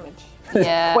Poopsicles. do damage.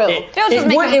 Yeah.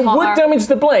 It would damage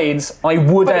the blades. I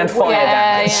would add fire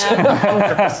damage.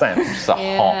 Yeah. 100%. It's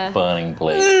a hot burning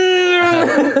blade.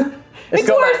 It's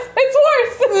worse.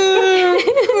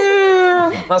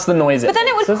 That's the noise. But then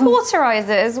it would cauterize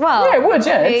it as well. Yeah, it would.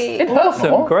 Yeah, it hurts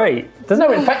Awesome, more. great. There's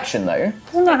no infection though.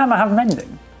 Doesn't the hammer have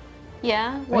mending?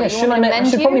 Yeah. Yeah, What, you shouldn't want me to I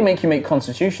mend should you? probably make you make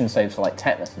Constitution saves for like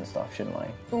tetanus and stuff, shouldn't I?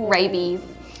 Rabies,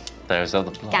 There's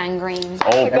other blood. gangrene.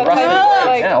 Oh, Got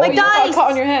Yeah, you got a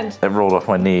cut on your hand. it rolled off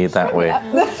my knee that way. Right,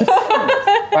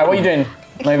 what are you doing?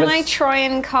 Can I try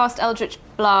and cast Eldritch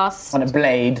Blast? On a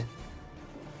blade.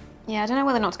 Yeah, I don't know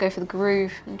whether or not to go for the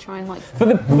groove and try and like... For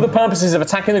the purposes of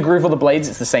attacking the groove or the blades,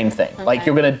 it's the same thing. Like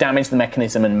you're going to damage the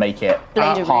mechanism and make it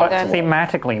Blade of hard. Regan.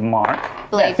 Thematically, Mark. Yeah,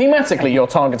 Blade. thematically, you're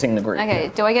targeting the groove.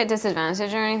 Okay, do I get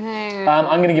disadvantage or anything?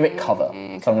 I'm going to give it cover, so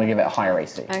I'm going to give it a higher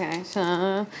AC. Okay,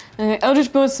 so...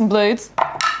 Eldritch Blast and Blades.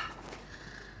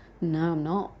 No, I'm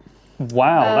not.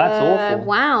 Wow, that's awful.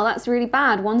 Wow, that's really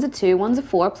bad. One's a 2, one's a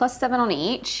 4, plus 7 on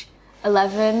each.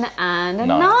 11 and a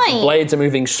 9. Blades are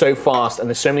moving so fast, and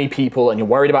there's so many people, and you're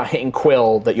worried about hitting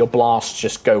Quill that your blasts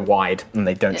just go wide and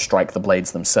they don't strike the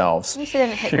blades themselves. At least they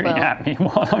didn't hit Shooting Quill. at me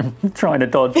while I'm trying to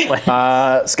dodge blades.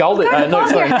 Scully,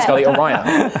 Scully,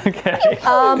 Orion. Okay.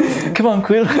 Come on,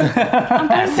 Quill.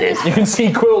 You can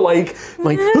see Quill like.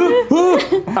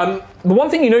 The one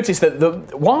thing you notice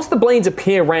that whilst the blades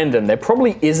appear random, there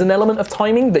probably is an element of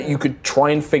timing that you could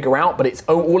try and figure out, but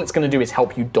all it's going to do is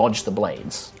help you dodge the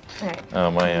blades. Oh,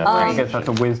 my I guess that's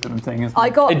a wisdom thing, isn't it? I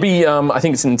got. It'd be, I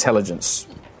think it's an intelligence.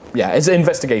 Yeah, it's an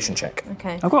investigation check.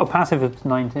 Okay. I've got a passive of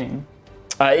 19.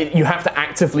 You have to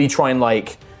actively try and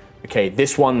okay,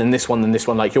 this one, then this one, then this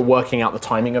one. Like you're working out the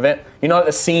timing of it. You know, like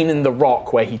the scene in The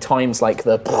Rock where he times like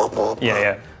the.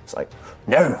 Yeah. It's like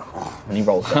no, and he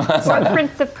rolls it. It's like that.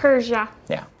 Prince of Persia.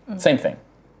 Yeah, same thing.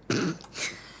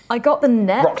 I got the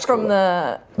net Rock from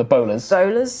squirrel. The bowlers.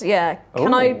 bowlers. Yeah.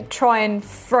 Can I try and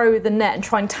throw the net and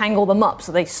try and tangle them up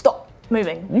so they stop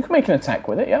moving? You can make an attack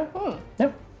with it. Yeah.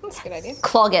 Yeah. That's a good idea.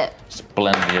 Clog it.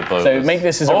 Blend your bows. So make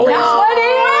this as a. Oh.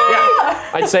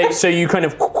 Yeah. I'd say so. You kind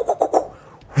of.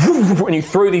 And you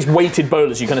throw these weighted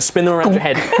bowlers. You kind of spin them around your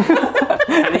head.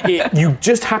 And you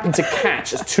just happen to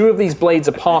catch, as two of these blades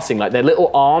are passing, like their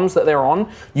little arms that they're on,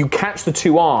 you catch the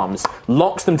two arms,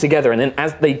 locks them together, and then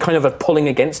as they kind of are pulling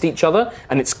against each other,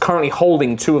 and it's currently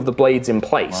holding two of the blades in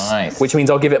place. Nice. Which means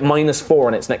I'll give it -4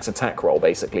 on its next attack roll,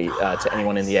 basically, to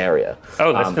anyone in the area.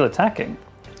 Oh, they're still attacking.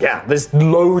 Yeah, there's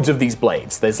loads of these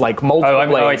blades. There's like multiple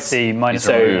blades. Oh, I see. Minus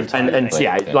So, removed. and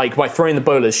yeah, like by throwing the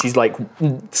bolas, she's like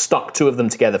stuck 2 of them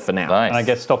together for now. Nice. And I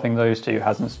guess stopping those 2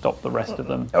 hasn't stopped the rest of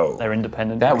them. Oh. They're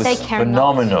independent. That was They care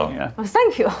not. phenomenal. Yeah. Well,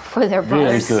 thank you for their Really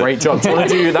brothers. good. Great job. Do you want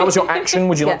to do? That was your action.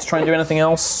 Would you like to try and do anything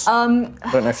else? I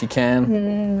don't know if you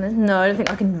can. No, I don't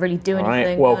think I can really do All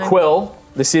anything. right. Well, no. Quill,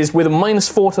 this is with a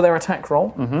 -4 to their attack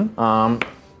roll.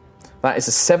 That is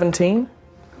a 17.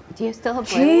 Do you still have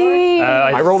Blade Lord?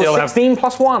 I rolled a still have- 16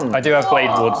 plus 1. I do have Blade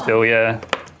Ward still, yeah.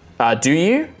 Do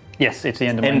you? Yes, it's the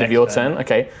end of my End of next your turn.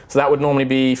 Okay. So that would normally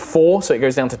be 4, so it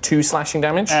goes down to 2 slashing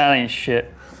damage. That ain't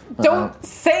shit. Don't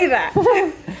say that.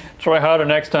 Try harder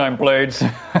next time, Blades.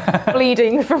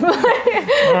 Bleeding from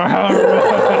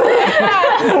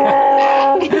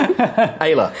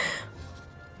Ayla.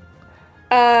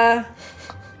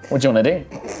 What do you want to do?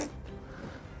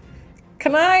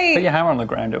 Can I? Put your hammer on the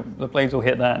ground, the blades will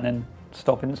hit that and then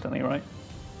stop instantly, right?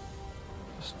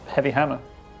 Just heavy hammer.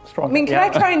 Strong. I mean, can I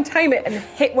try and time it and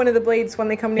hit one of the blades when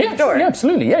they come near the door? Yeah,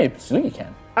 absolutely. Yeah, absolutely you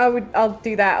can. I'll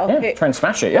do that. I'll Yeah, hit. try and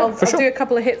smash it. Yeah, I'll for sure. do a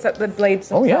couple of hits at the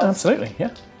blades. Oh yeah, themselves. absolutely. Yeah.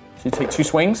 So you take 2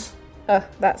 swings.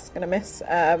 That's gonna miss.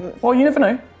 Well, you never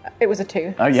know. It was a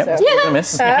 2. Oh yeah, so- it's gonna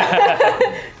miss.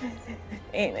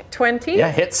 20.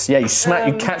 Yeah, hits. Yeah, you smack.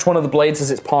 You catch one of the blades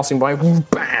as it's passing by.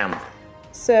 Bam.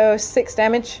 So 6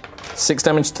 damage. 6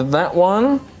 damage to that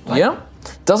one. Yeah.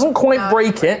 Doesn't quite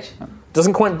break it.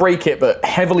 Doesn't quite break it, but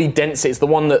heavily dents it. It's the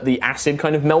one that the acid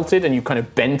kind of melted, and you kind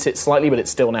of bent it slightly, but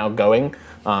it's still now going.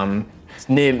 It's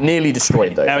nearly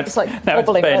destroyed though. Now it's like now it's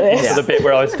wobbling like bent this. to the bit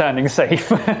where I was standing safe.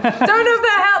 Don't know if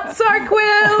that helps, sorry,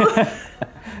 Quill.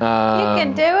 You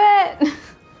can do it.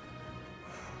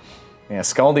 Yeah,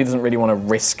 Scaldy doesn't really want to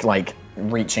risk like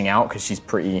reaching out because she's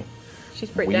pretty She's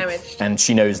pretty weak, damaged. and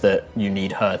she knows that you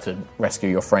need her to rescue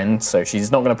your friend, so she's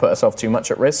not going to put herself too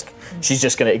much at risk. She's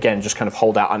just going to again just kind of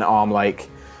hold out an arm like,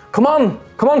 come on,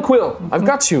 Quill, I've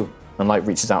got you, and like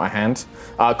reaches out a hand.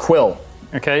 Quill,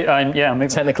 Okay, I'm moving.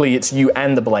 technically it's you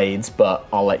and the blades, but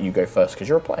I'll let you go first because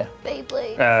you're a player.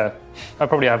 Beyblade. I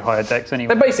probably have higher decks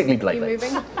anyway. They're basically blade.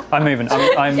 Moving. I'm moving.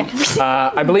 I'm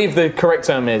I believe the correct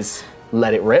term is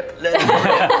let it rip.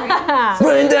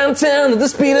 Running downtown at the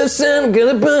speed of sound,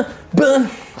 gonna burn.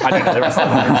 I don't know the rest of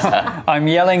the words. I'm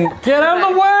yelling, get out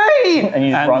of the way! And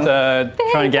you just run.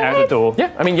 Trying to get out the door.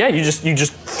 Yeah, I mean, yeah, you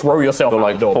just throw yourself out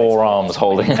Like the door. 4 arms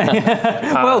holding.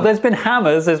 Well, there's been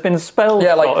hammers, there's been spells.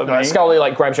 Yeah, shot at me. like Scully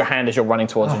like grabs your hand as you're running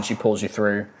towards her and she pulls you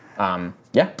through.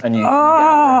 Yeah, and you.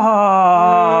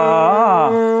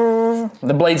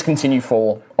 The blades continue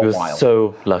for a You're while.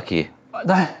 so lucky.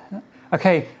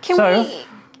 Okay, Can so we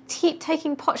keep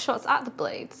taking pot shots at the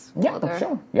blades? yeah, while they're-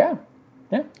 sure. Yeah.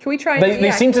 Can we try and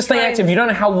They seem to stay active. You don't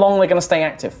know how long they're going to stay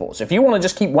active for. So if you want to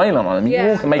just keep wailing on them, you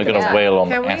Yeah. all can make We're it. going to wail on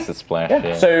Can we? acid splash.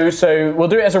 Yeah. So we'll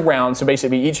do it as a round. So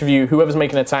basically, each of you, whoever's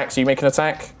making an attack, so you make an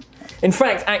attack. In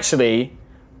fact, actually,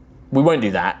 we won't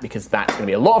do that because that's going to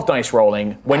be a lot of dice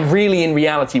rolling. When really, in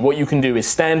reality, what you can do is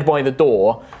stand by the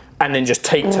door and then just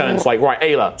take turns. Like, right,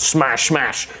 Ayla, smash,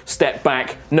 smash, step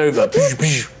back, Nova,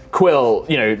 Quill,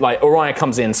 like Orion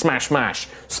comes in, smash, smash,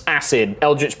 acid,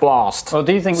 Eldritch Blast. well,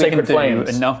 do you think we Sacred can do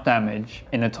Flames. enough damage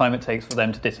in the time it takes for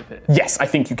them to disappear? Yes, I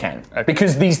think you can.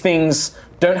 Because these things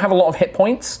don't have a lot of hit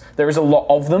points. There is a lot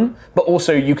of them, but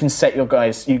also you can set your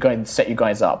guys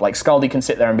up. Like Scaldy can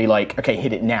sit there and be like, okay,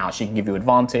 hit it now. She can give you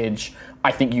advantage.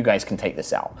 I think you guys can take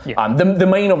this out. Yeah. The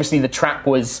main, obviously, the trap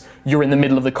was you're in the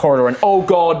middle of the corridor and oh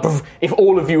god, if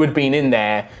all of you had been in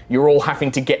there, you're all having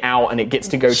to get out and it gets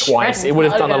to go twice. It would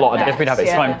have done a lot of I guess we'd have to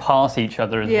damage. try and pass each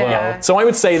other as Yeah. well. So I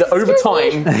would say that over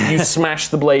time, you smash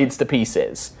the blades to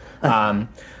pieces.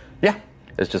 Yeah.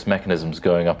 There's just mechanisms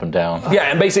going up and down. Yeah,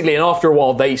 and basically, and after a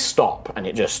while, they stop, and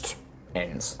it just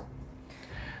ends.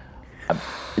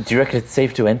 Do you reckon it's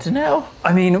safe to enter now?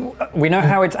 I mean, we know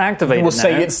how it's activated We'll now.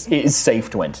 say it is safe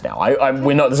to enter now.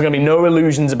 We're not. There's going to be no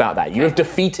illusions about that. You have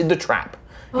defeated the trap.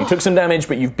 You took some damage,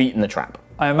 but you've beaten the trap.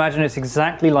 I imagine it's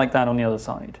exactly like that on the other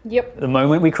side. Yep. The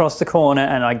moment we cross the corner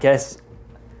and I guess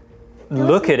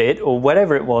look at it, or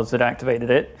whatever it was that activated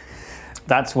it,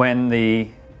 that's when the...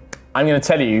 I'm going to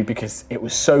tell you because it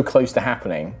was so close to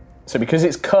happening. So because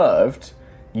it's curved,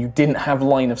 you didn't have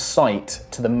line of sight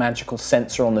to the magical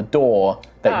sensor on the door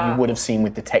that you would have seen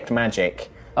with Detect Magic.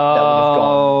 That would have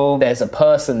gone, there's a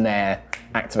person there,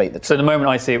 activate the trap. So the moment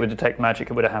I see it with Detect Magic,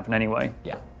 it would have happened anyway.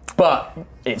 Yeah. But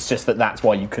it's just that's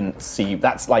why you couldn't see.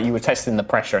 That's like you were testing the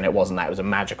pressure and it wasn't that. It was a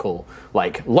magical,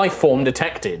 like, life form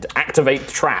detected. Activate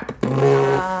trap.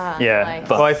 Yeah. Nice.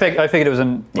 Well, I figured it was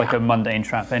a mundane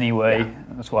trap anyway.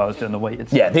 That's why I was doing the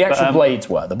weighted Yeah, the stuff. actual But, blades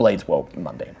were. The blades were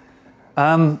mundane.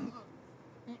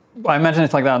 I imagine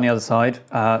it's like that on the other side.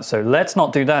 So let's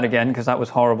not do that again, because that was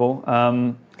horrible.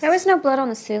 There was no blood on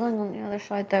the ceiling on the other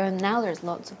side, though, and now there's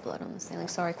lots of blood on the ceiling.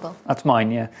 Sorry, Quill. That's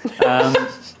mine, yeah. A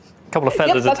couple of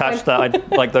feathers attached that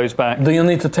I'd like those back. Do you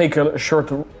need to take a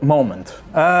short moment?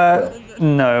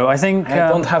 No, I think... I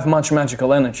don't have much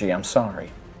magical energy, I'm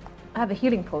sorry. I have a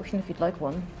healing potion if you'd like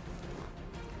one.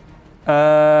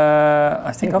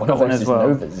 I think I've got one as well.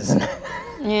 Nova's, isn't it?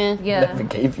 Yeah. Never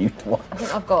gave you one. I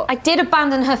think I've got. I did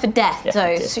abandon her for death,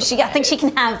 though, so I think she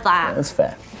can have that. That's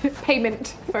fair.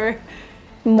 Payment for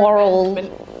moral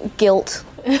guilt.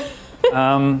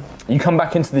 You come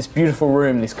back into this beautiful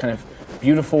room, this kind of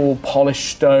beautiful polished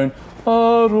stone.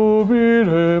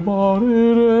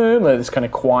 Like this kind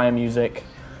of choir music.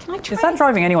 Can I try? Is that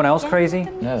driving anyone else crazy?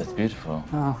 No, it's beautiful.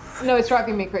 No, it's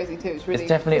driving me crazy too. It's really. It's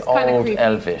definitely kinda old creepy.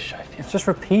 elvish, I feel. It's just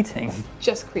repeating.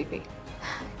 Just creepy.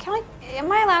 Am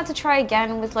I allowed to try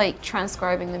again with like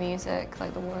transcribing the music,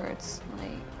 like the words?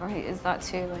 Like, or is that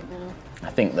too like no? I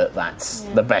think that's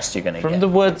the best you're going to get. From the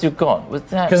words you got, was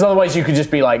that... Because otherwise you could just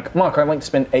be like, Mark, I'd like to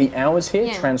spend 8 hours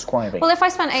here transcribing. Well, if I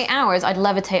spent 8 hours, I'd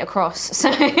levitate across.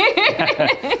 So.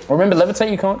 Remember,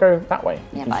 levitate, you can't go that way.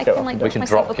 Yeah, You but I go can up like and push can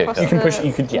myself drop kick across her. You can the push,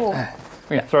 you could, wall.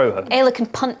 Yeah, throw her. Ayla can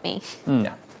punt me.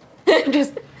 Yeah.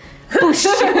 Just push.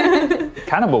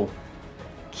 Cannibal.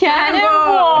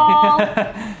 Cannonball.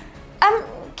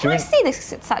 Can I see this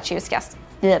statue of Skast?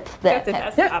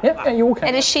 Yeah, you all can.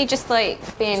 And is she just like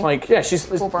being? It's like, yeah, she's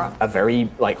a very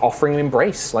like offering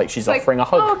embrace, like she's offering a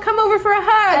hug. Oh, come over for a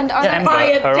hug. And are,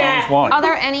 Ember, her arm's wide. are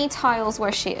there any tiles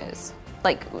where she is?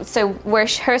 Like, so where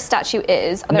her statue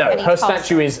is? Are there No, any her tiles?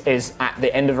 statue is at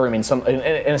the end of the room in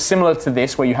a similar to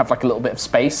this, where you have like a little bit of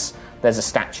space. There's a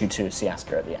statue to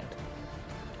Siaska at the end,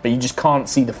 but you just can't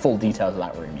see the full details of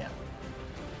that room yet.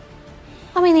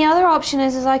 I mean, the other option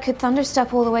is I could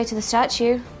thunderstep all the way to the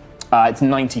statue. It's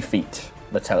 90 feet.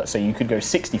 So you could go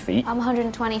 60 feet. I'm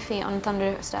 120 feet on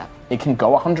thunderstep. It can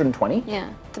go 120. Yeah,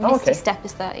 the Oh, misty okay. step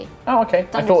is 30. Oh, okay. I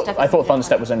Thunderstep thought is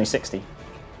Thunderstep was only 60.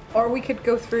 Or we could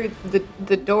go through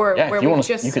the door Yeah, if where you we wanna-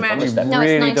 just you could smashed. thunderstep. No,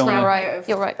 Really it's 90. don't You're know. right.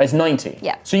 You're right. It's 90.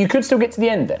 Yeah. So you could still get to the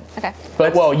end then. Okay.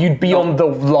 But well, you'd be on the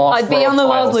last. I'd be row on of the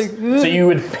last, tiles. So you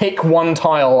would pick one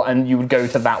tile and you would go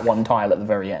to that one tile at the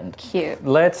very end. Cute.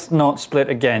 Let's not split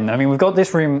again. I mean, we've got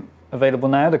this room available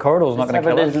now. The corridor's not Let's going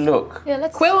have to a kill us. little look. Yeah,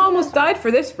 let's. Quill almost died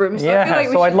for this room, so I feel Yeah, like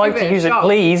we so I'd should like give to use a it, shot.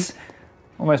 please.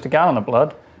 Almost a gallon of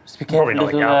blood. Just be Probably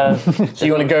careful, not a little, So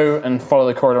you want to go and follow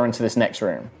the corridor into this next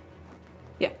room.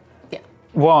 Yeah.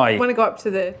 Why? I want to go up to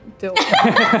the door.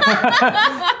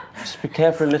 just be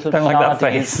careful, little Don't like that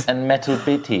shardies face. and metal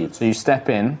bitties. So you step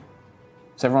in.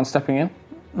 Is everyone stepping in?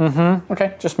 Mm-hmm.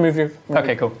 Okay, just move your...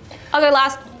 Okay, cool. I'll go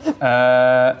last.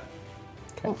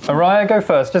 Araya, go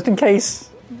first, just in case.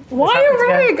 Why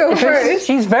Araya go first?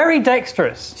 She's very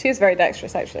dexterous. She's very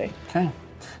dexterous, actually. Okay.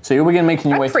 So you'll begin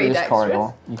making your way through pretty this dexterous.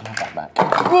 corridor. You can have that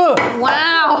back.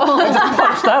 Wow.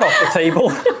 Punch that off the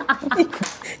table.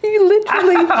 You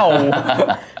literally.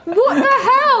 Ow! What the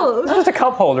hell? It's just a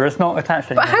cup holder, it's not attached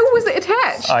But anymore. how was it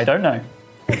attached? I don't know.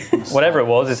 Whatever it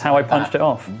was is how I punched it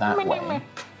off. That way.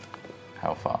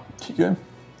 How far? Keep going.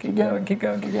 Keep going, keep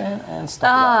going, keep going. And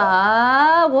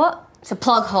stop What? It's a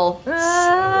plug hole.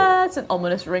 It's an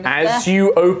ominous ring. Up As there.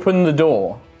 you open the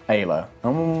door, Ayla,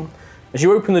 as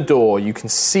you open the door, you can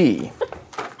see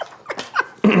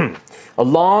a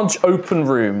large open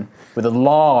room with a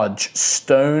large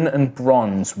stone and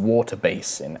bronze water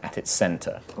basin at its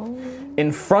center.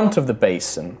 In front of the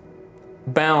basin,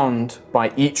 bound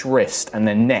by each wrist and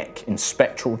their neck in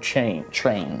spectral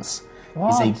trains,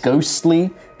 is a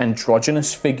ghostly,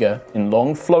 androgynous figure in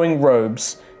long flowing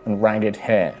robes and ragged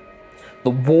hair. The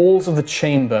walls of the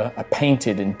chamber are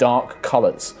painted in dark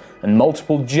colors, and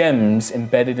multiple gems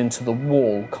embedded into the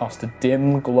wall cast a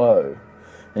dim glow.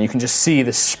 And you can just see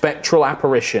this spectral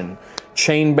apparition,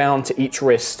 chain bound to each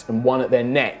wrist and one at their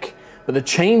neck, but the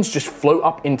chains just float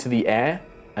up into the air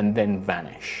and then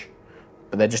vanish.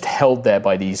 But they're just held there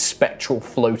by these spectral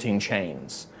floating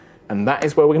chains. And that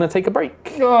is where we're going to take a break.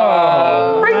 Break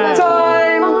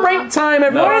time! Break time,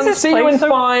 everyone! Why is this See you place in so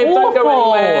 5. Don't go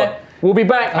awful? anywhere. We'll be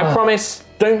back, I promise.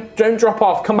 Don't drop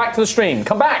off. Come back to the stream.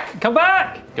 Come back! Come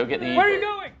back! Go get the Where are you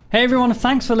going? Hey everyone,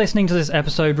 thanks for listening to this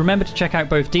episode. Remember to check out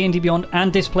both D&D Beyond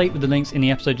and Displate with the links in the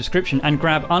episode description, and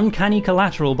grab Uncanny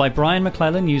Collateral by Brian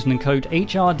McClellan using the code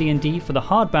HRDND for the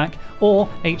hardback or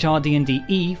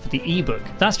HRDNDE for the ebook.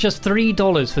 That's just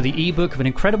 $3 for the ebook of an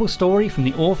incredible story from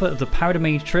the author of the Powder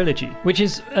Mage trilogy, which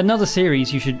is another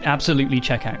series you should absolutely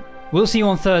check out. We'll see you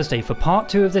on Thursday for part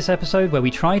 2 of this episode, where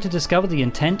we try to discover the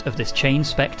intent of this chain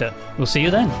spectre. We'll see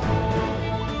you then.